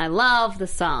beautiful. And I love the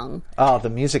song. Oh,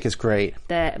 the music is great.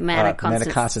 The Man of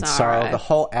Constant Sorrow. The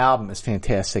whole album is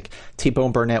fantastic.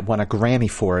 T-Bone Burnett won a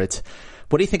Grammy for it.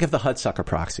 What do you think of the Hudsucker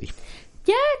Proxy?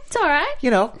 Yeah, it's all right.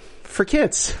 For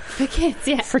kids. For kids,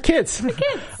 yeah. For kids. For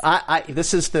kids.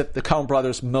 This is the Coen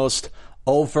Brothers' most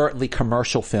overtly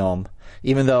commercial film,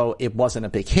 even though it wasn't a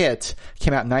big hit.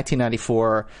 Came out in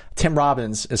 1994. Tim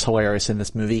Robbins is hilarious in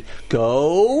this movie.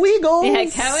 Go Eagles! Yeah,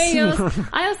 go Eagles.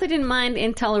 I also didn't mind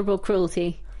Intolerable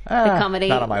Cruelty. The comedy.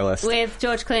 Not on my list. With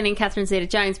George Clooney and Catherine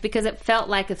Zeta-Jones, because it felt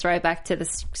like a throwback to the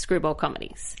screwball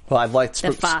comedies. Well, I liked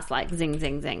the fast, like zing,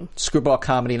 zing, zing. Screwball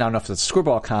comedy. I don't know if it's a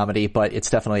screwball comedy, but it's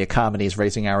definitely a comedy. Is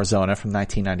Raising Arizona from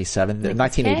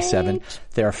 1987.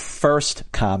 Their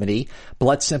first comedy.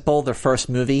 Blood Simple, their first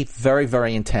movie. Very,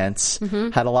 very intense. Mm-hmm.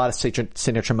 Had a lot of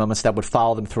signature moments that would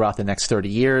follow them throughout the next 30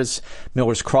 years.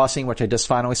 Miller's Crossing, which I just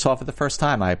finally saw for the first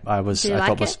time. I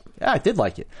did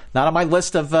like it. Not on my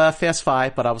list of Fast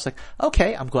Five, but I was like,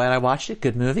 okay, I'm glad I watched it.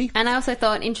 Good movie. And I also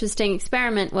thought interesting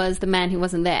experiment was The Man Who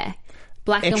Wasn't There.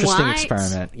 Black and white. Interesting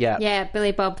experiment, yeah. Yeah,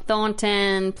 Billy Bob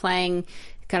Thornton playing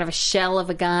kind of a shell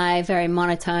of a guy, very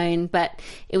monotone, but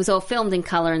it was all filmed in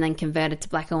colour and then converted to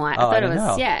black and white. I thought it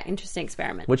was, interesting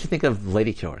experiment. What'd you think of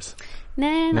Lady Killers?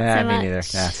 Nah, not so much. Me neither. Not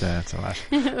so much.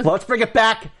 Well, let's bring it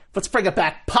back. Let's bring it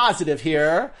back positive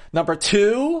here. Number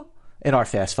 2 in our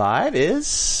Fast Five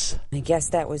is... I guess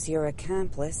that was your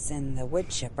accomplice in the wood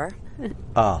chipper.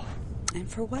 Oh. And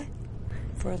for what?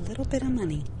 For a little bit of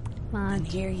money. And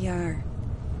here you are.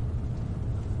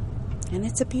 And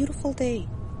it's a beautiful day.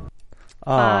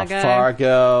 Oh,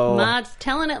 Fargo. Marge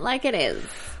telling it like it is.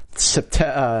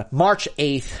 March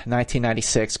 8th,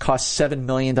 1996, cost $7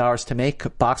 million to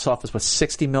make. Box office was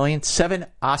 $60 million. 7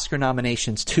 Oscar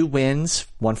nominations, 2 wins.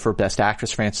 One for Best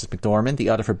Actress, Frances McDormand. The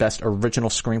other for Best Original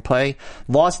Screenplay.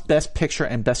 Lost Best Picture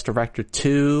and Best Director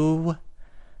to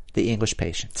The English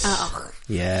Patient. Oh.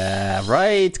 Yeah,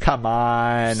 right. Come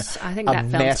on. I think that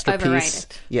film's overrated.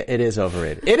 Yeah, it is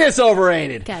overrated. It is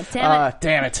overrated. God damn it.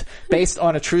 Damn it. Based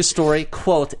on a true story,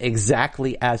 quote,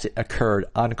 exactly as it occurred,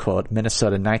 unquote,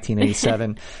 Minnesota,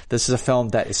 1987. This is a film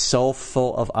that is so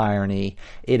full of irony.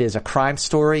 It is a crime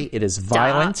story. It is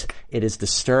violent. Dark. It is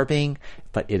disturbing.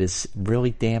 But it is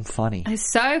really damn funny.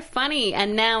 It's so funny.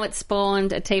 And now it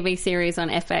spawned a TV series on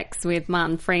FX with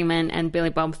Martin Freeman and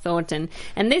Billy Bob Thornton.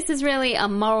 And this is really a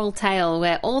moral tale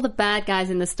where all the bad guys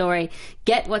in the story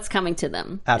get what's coming to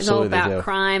them. Absolutely, it's all about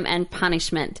crime and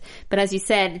punishment. But as you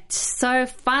said, it's so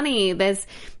funny. There's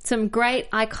some great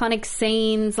iconic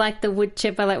scenes like the wood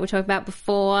chipper like we talked about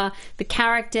before. The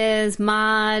characters,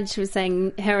 Marge was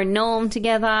saying her and Norm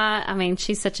together. I mean,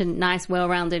 she's such a nice,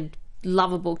 well-rounded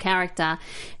lovable character.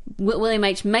 William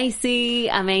H. Macy,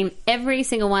 I mean, every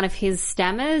single one of his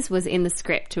stammers was in the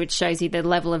script, which shows you the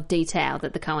level of detail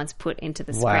that the Coens put into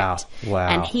the script. Wow.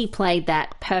 And he played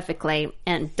that perfectly,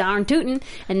 and darn tootin'.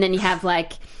 And then you have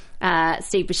like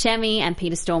Steve Buscemi and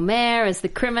Peter Stormare as the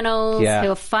criminals,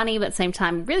 who are funny but at the same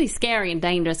time really scary and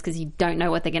dangerous because you don't know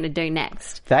what they're going to do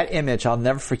next. That image, I'll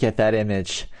never forget that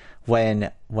image when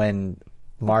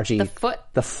Margie,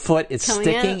 the foot is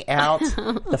sticking out.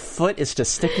 The foot is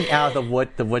just sticking out of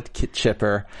the wood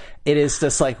chipper. It is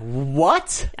just like,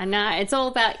 what? I know. It's all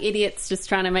about idiots just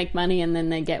trying to make money and then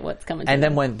they get what's coming to them. And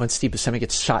then when Steve Buscemi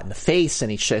gets shot in the face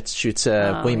and he shoots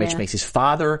William H. Macy's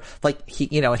father, like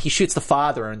he shoots the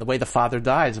father, and the way the father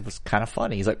dies, it was kind of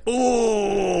funny. He's like,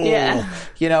 ooh.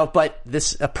 Yeah. But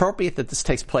this appropriate that this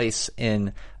takes place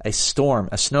in a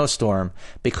snowstorm,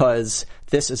 because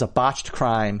this is a botched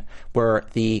crime where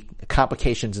the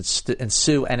complications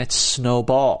ensue and it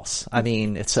snowballs. I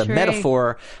mean, it's a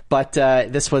metaphor, but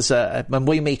this was when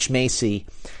William H. Macy,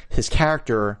 his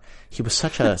character, he was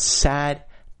such a sad,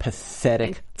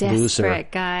 pathetic Desperate loser.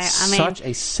 guy. I mean, such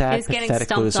a sad, he's getting pathetic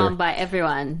stomped loser. on by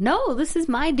everyone. No, this is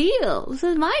my deal. This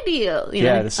is my deal. You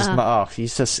Yeah, know? this is my. Oh,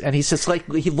 he's just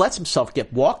like he lets himself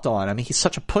get walked on. I mean, he's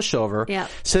such a pushover. Yeah.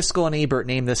 Siskel and Ebert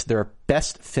named this their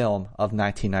best film of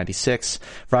 1996.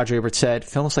 Roger Ebert said,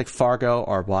 "Films like Fargo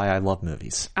are why I love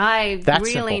movies." I That's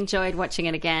really simple. enjoyed watching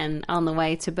it again on the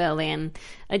way to Berlin.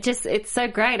 It's so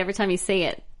great every time you see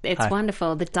it. It's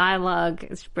wonderful. The dialogue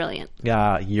is brilliant.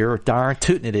 Yeah, you're darn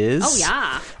tootin' it is. Oh,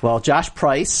 yeah. Well, Josh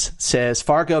Price says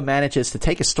Fargo manages to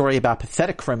take a story about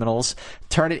pathetic criminals,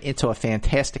 turn it into a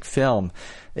fantastic film.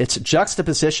 Its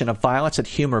juxtaposition of violence and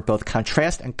humor both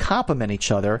contrast and complement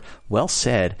each other. Well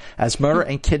said. As murder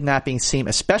and kidnapping seem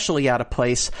especially out of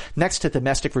place next to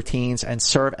domestic routines and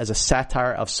serve as a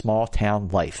satire of small town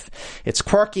life. Its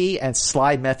quirky and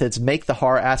sly methods make the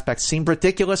horror aspect seem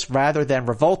ridiculous rather than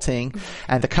revolting,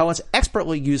 and the Coens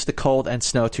expertly use the cold and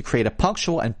snow to create a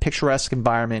punctual and picturesque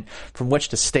environment from which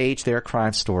to stage their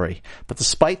crime story. But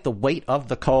despite the weight of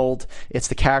the cold, it's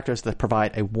the characters that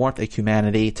provide a warmth and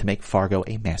humanity to make Fargo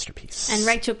a masterpiece. And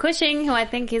Rachel Cushing, who I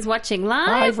think is watching live.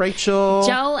 Hi, Rachel.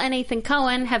 Joel and Ethan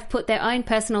Coen have put their own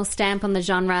personal stamp on the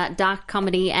genre dark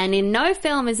comedy, and in no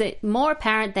film is it more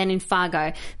apparent than in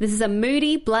Fargo. This is a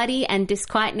moody, bloody, and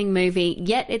disquieting movie,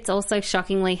 yet it's also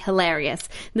shockingly hilarious.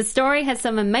 The story has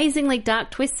some amazingly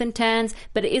dark twists and turns,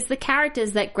 but it is the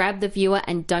characters that grab the viewer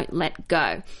and don't let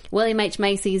go. William H.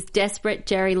 Macy's desperate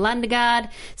Jerry Lundegaard,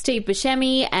 Steve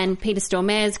Buscemi, and Peter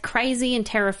Stormare's crazy and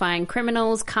terrifying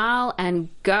criminals, Carl and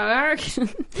Gerg,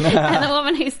 and the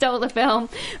woman who stole the film,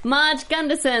 Marge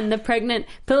Gunderson, the pregnant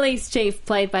police chief,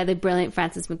 played by the brilliant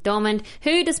Frances McDormand,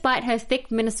 who, despite her thick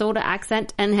Minnesota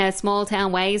accent and her small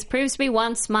town ways, proves to be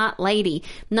one smart lady,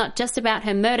 not just about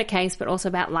her murder case, but also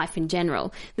about life in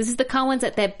general. This is the Coens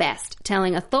at their best,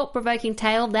 telling a thought-provoking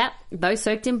tale that, though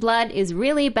soaked in blood, is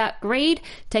really about greed,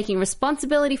 taking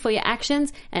responsibility for your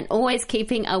actions, and always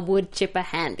keeping a wood chipper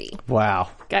handy. Wow.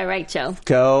 Go, Rachel.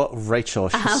 Go, Rachel.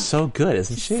 She's so good,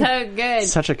 isn't she? So good.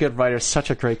 Such a good writer, such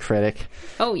a great critic.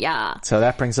 Oh, yeah. So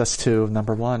that brings us to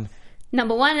number one.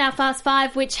 Number one in our Fast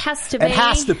Five, which has to be... It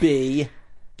has to be...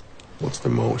 What's the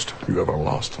most you ever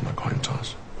lost on a coin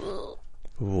toss?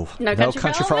 Ooh. No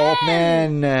Country for Old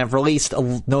Men. Released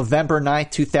November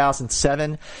 9th,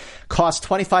 2007. Cost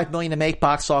 $25 million to make.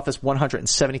 Box office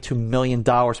 $172 million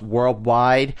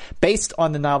worldwide. Based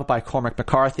on the novel by Cormac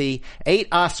McCarthy. 8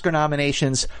 Oscar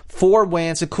nominations, 4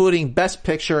 wins, including Best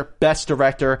Picture, Best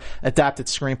Director, Adapted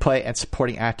Screenplay, and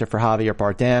Supporting Actor for Javier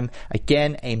Bardem.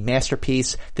 Again, a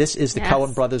masterpiece. This is the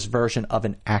Coen Brothers version of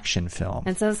an action film.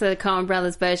 It's also the Coen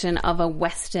Brothers version of a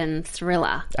Western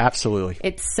thriller. Absolutely.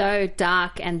 It's so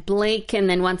dark and bleak, and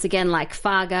then once again, like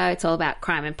Fargo, it's all about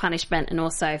crime and punishment, and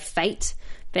also fate.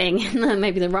 Being in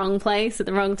maybe the wrong place at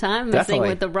the wrong time, messing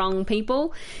with the wrong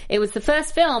people. It was the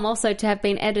first film also to have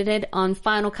been edited on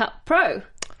Final Cut Pro.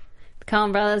 The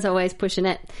Coen Brothers always pushing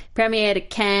it. Premiered at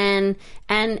Cannes,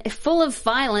 and full of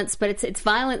violence, but it's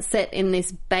violence set in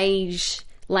this beige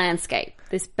landscape.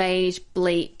 This beige,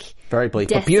 bleak, very bleak,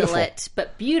 desolate,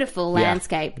 but beautiful Yeah.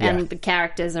 landscape. And the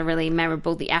characters are really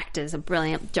memorable. The actors are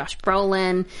brilliant. Josh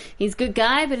Brolin, he's a good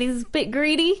guy, but he's a bit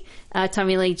greedy.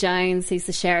 Tommy Lee Jones, he's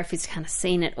the sheriff who's kind of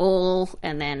seen it all,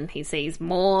 and then he sees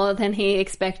more than he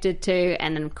expected to.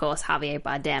 And then, of course, Javier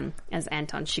Bardem as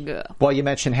Anton Chigurh. Well, you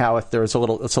mentioned how it's a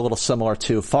little similar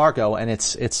to Fargo, and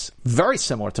it's very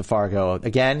similar to Fargo.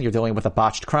 Again, you're dealing with a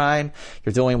botched crime.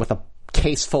 You're dealing with a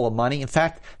case full of money. In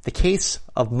fact, the case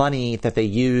of money that they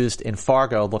used in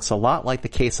Fargo looks a lot like the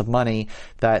case of money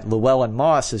that Llewellyn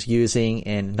Moss is using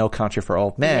in No Country for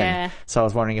Old Men. Yeah. So I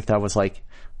was wondering if that was like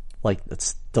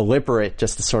it's deliberate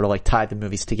just to sort of like tie the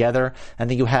movies together. And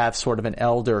then you have sort of an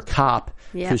elder cop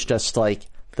who's just like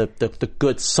the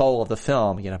good soul of the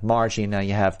film. You know, Margie, now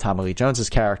you have Tommy Lee Jones's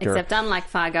character. Except unlike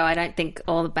Fargo, I don't think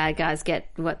all the bad guys get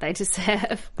what they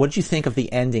deserve. What did you think of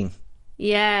the ending?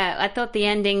 Yeah, I thought the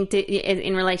ending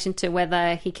in relation to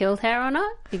whether he killed her or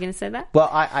not. You going to say that? Well,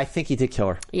 I think he did kill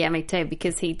her. Yeah, me too,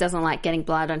 because he doesn't like getting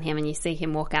blood on him, and you see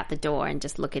him walk out the door and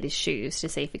just look at his shoes to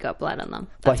see if he got blood on them.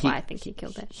 That's why I think he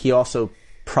killed her. He also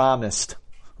promised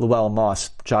Llewellyn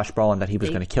Moss, Josh Brolin, that he was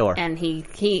going to kill her. And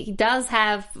he does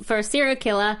have, for a serial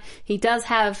killer, he does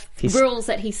have rules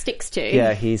that he sticks to.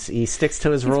 Yeah, he sticks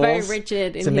to his rules. He's very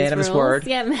rigid in his rules. He's a man of his word.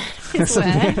 Yeah, man of his word.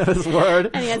 Man of his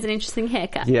word. And he has an interesting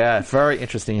haircut. Yeah, very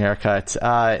interesting haircut.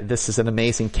 This is an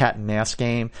amazing cat and mouse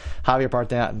game. Javier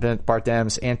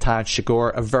Bardem's Anton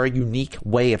Chigurh, a very unique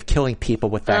way of killing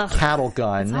people with that cattle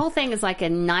gun. The whole thing is like a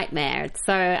nightmare. It's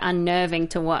so unnerving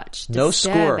to watch. No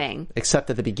Disturbing. score,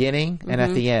 except at the beginning and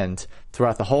at the end,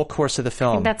 throughout the whole course of the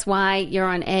film. That's why you're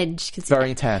on edge. Very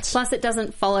intense. Plus, it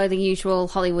doesn't follow the usual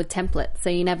Hollywood template, so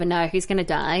you never know who's going to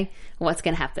die or what's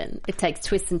going to happen. It takes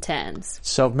twists and turns.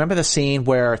 So remember the scene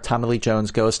where Tommy Lee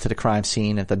Jones goes to the crime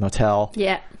scene at the motel?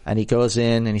 Yeah. And he goes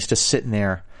in and he's just sitting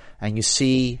there, and you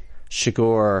see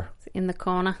Chigurh in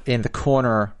the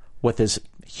corner with his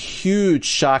huge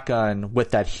shotgun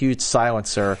with that huge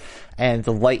silencer, and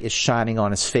the light is shining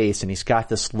on his face, and he's got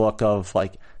this look of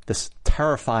like this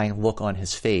terrifying look on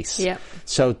his face. Yeah.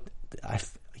 So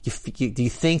do you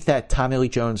think that Tommy Lee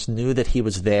Jones knew that he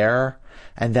was there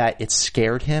and that it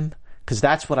scared him? Because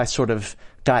that's what I sort of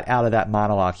got out of that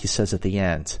monologue he says at the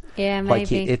end. Yeah,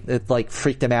 maybe. Like it like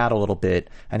freaked him out a little bit.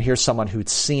 And here's someone who'd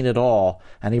seen it all,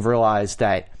 and he realized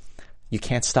that you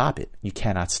can't stop it. You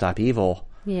cannot stop evil.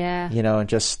 Yeah. You know, and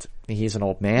just, he's an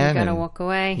old man. You gotta walk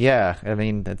away. Yeah. I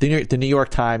mean, the New York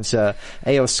Times,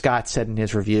 A.O. Scott said in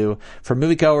his review, for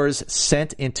moviegoers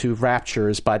sent into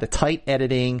raptures by the tight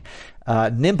editing,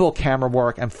 nimble camera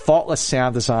work, and faultless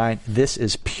sound design, this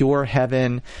is pure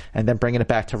heaven. And then bringing it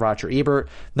back to Roger Ebert,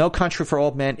 No Country for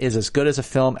Old Men is as good as a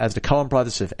film as the Coen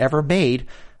brothers have ever made,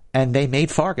 and they made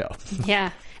Fargo.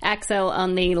 Yeah. Axel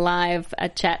on the live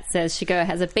chat says Chigurh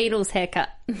has a Beatles haircut.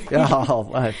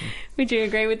 Would you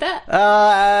agree with that?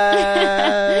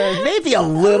 Maybe a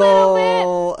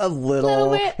little.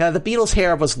 bit. Yeah, the Beatles'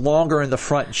 hair was longer in the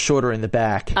front and shorter in the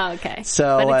back. Oh, okay.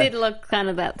 So, but it did look kind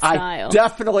of that style. I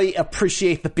definitely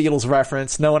appreciate the Beatles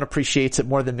reference. No one appreciates it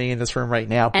more than me in this room right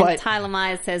now. And but Tyler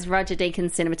Myers says Roger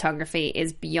Deakins' cinematography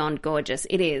is beyond gorgeous.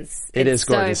 It is. It is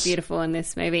gorgeous. So beautiful in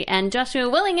this movie. And Joshua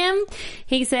Willingham,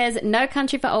 he says, No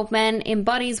Country for Old Men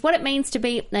embodies what it means to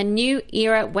be a new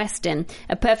era Western.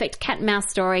 A perfect cat and mouse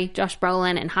story. Josh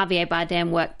Brolin and Javier Bardem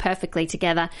work perfectly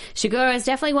together. Chigurh is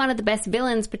definitely one of the best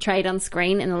villains portrayed on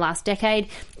screen in the last decade,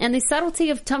 and the subtlety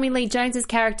of Tommy Lee Jones's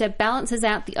character balances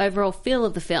out the overall feel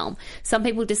of the film. Some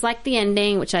people disliked the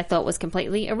ending, which I thought was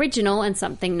completely original and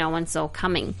something no one saw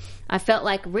coming. It felt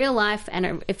like real life and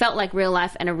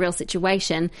a real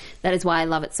situation. That is why I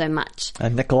love it so much.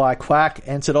 And Nikolai Quack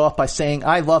ends it off by saying,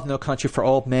 I love No Country for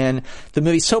Old Men. The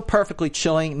movie's so perfectly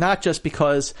chilling, not just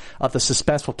because of the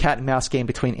suspenseful cat and mouse game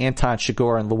between Anton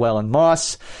Chigurh and Llewellyn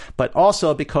Moss, but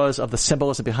also because of the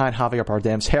symbolism behind Javier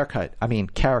Bardem's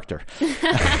character.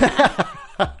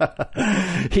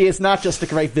 He is not just a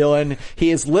great villain. He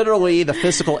is literally the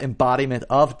physical embodiment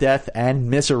of death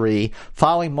and misery,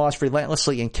 following Moss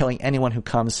relentlessly and killing anyone who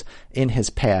comes in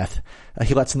his path.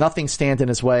 He lets nothing stand in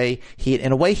his way.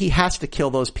 In a way, he has to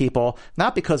kill those people,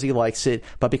 not because he likes it,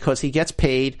 but because he gets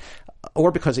paid,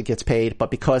 or because it gets paid, but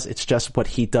because it's just what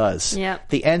he does. Yep.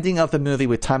 The ending of the movie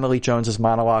with Tommy Lee Jones's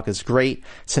monologue is great,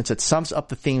 since it sums up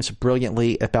the themes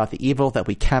brilliantly about the evil that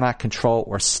we cannot control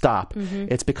or stop. Mm-hmm.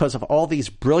 It's because of all these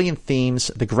brilliant themes,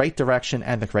 the great direction,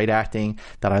 and the great acting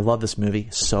that I love this movie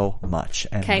so much.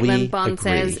 And Caitlin Bond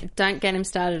says, don't get him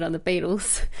started on the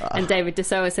Beatles. And David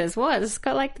DeSoa says, what? It's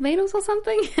got like the Beatles or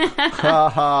something?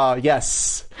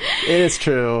 Yes, it is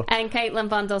true. And Caitlin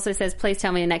Bond also says, please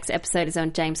tell me the next episode is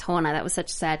on James Horner. That was such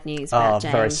sad news about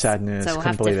James. Very sad news. So we'll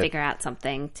have to figure out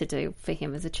something to do for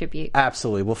him as a tribute.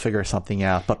 Absolutely. We'll figure something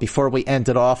out. But before we end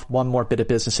it off, one more bit of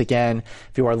business again.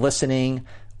 If you are listening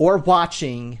or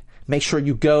watching, make sure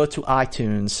you go to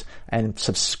iTunes and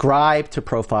subscribe to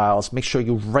Profiles. Make sure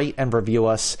you rate and review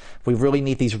us. We really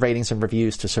need these ratings and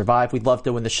reviews to survive. We love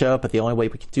doing the show, but the only way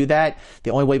we can do that,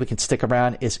 the only way we can stick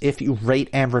around is if you rate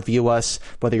and review us.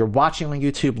 Whether you're watching on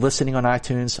YouTube, listening on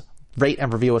iTunes, rate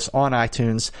and review us on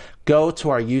iTunes. Go to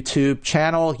our YouTube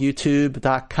channel,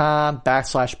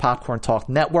 youtube.com/Popcorn Talk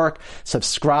Network.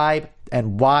 Subscribe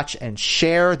and watch and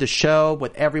share the show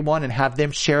with everyone and have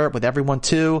them share it with everyone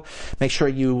too. Make sure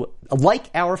you like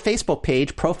our Facebook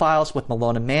page, Profiles with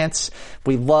Malone and Mance.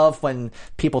 We love when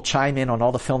people chime in on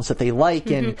all the films that they like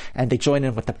and they join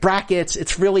in with the brackets.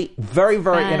 It's really very,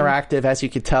 very interactive, as you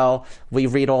can tell. We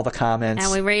read all the comments.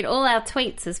 And we read all our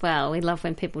tweets as well. We love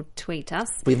when people tweet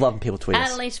us. We love when people tweet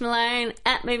us. At Alicia Malone,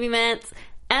 at Movie Mance,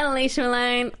 at Alicia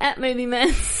Malone, at Movie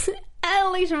Mance.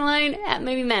 Alicia Malone at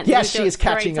Movie Mance. Yes, she is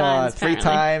catching on 3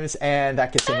 times, and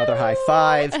that gets another high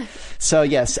five. So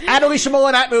yes, at Alicia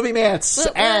Malone at Movie Mance.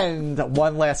 And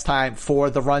one last time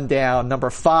for the rundown. Number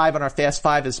 5 on our Fast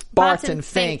 5 is Barton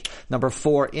Fink. Number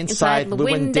 4, Inside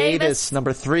Llewyn Davis.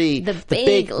 Number 3, The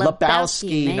Big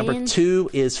Lebowski. Number 2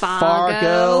 is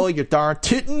Fargo. You're darn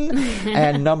tootin'.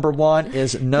 And number 1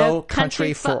 is No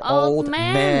Country for Old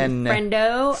Men.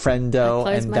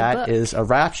 Friendo. And that is a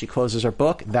wrap. She closes her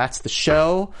book. That's the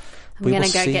show. I'm going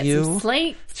to go get some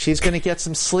sleep. She's going to get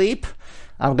some sleep.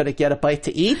 I'm going to get a bite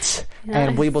to eat.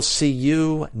 And we will see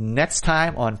you next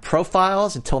time on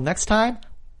Profiles. Until next time,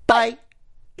 bye.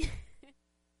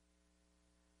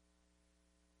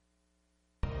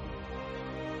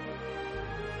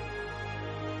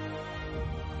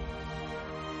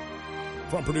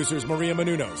 From producers Maria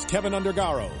Menounos, Kevin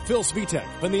Undergaro, Phil Svitek,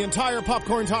 and the entire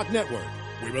Popcorn Talk Network,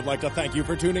 we would like to thank you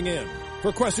for tuning in.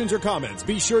 For questions or comments,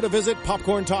 be sure to visit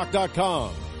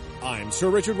popcorntalk.com. I'm Sir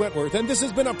Richard Wentworth, and this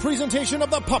has been a presentation of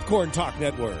the Popcorn Talk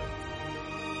Network.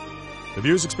 The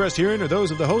views expressed herein are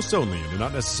those of the hosts only and do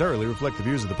not necessarily reflect the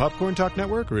views of the Popcorn Talk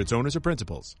Network or its owners or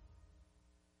principals.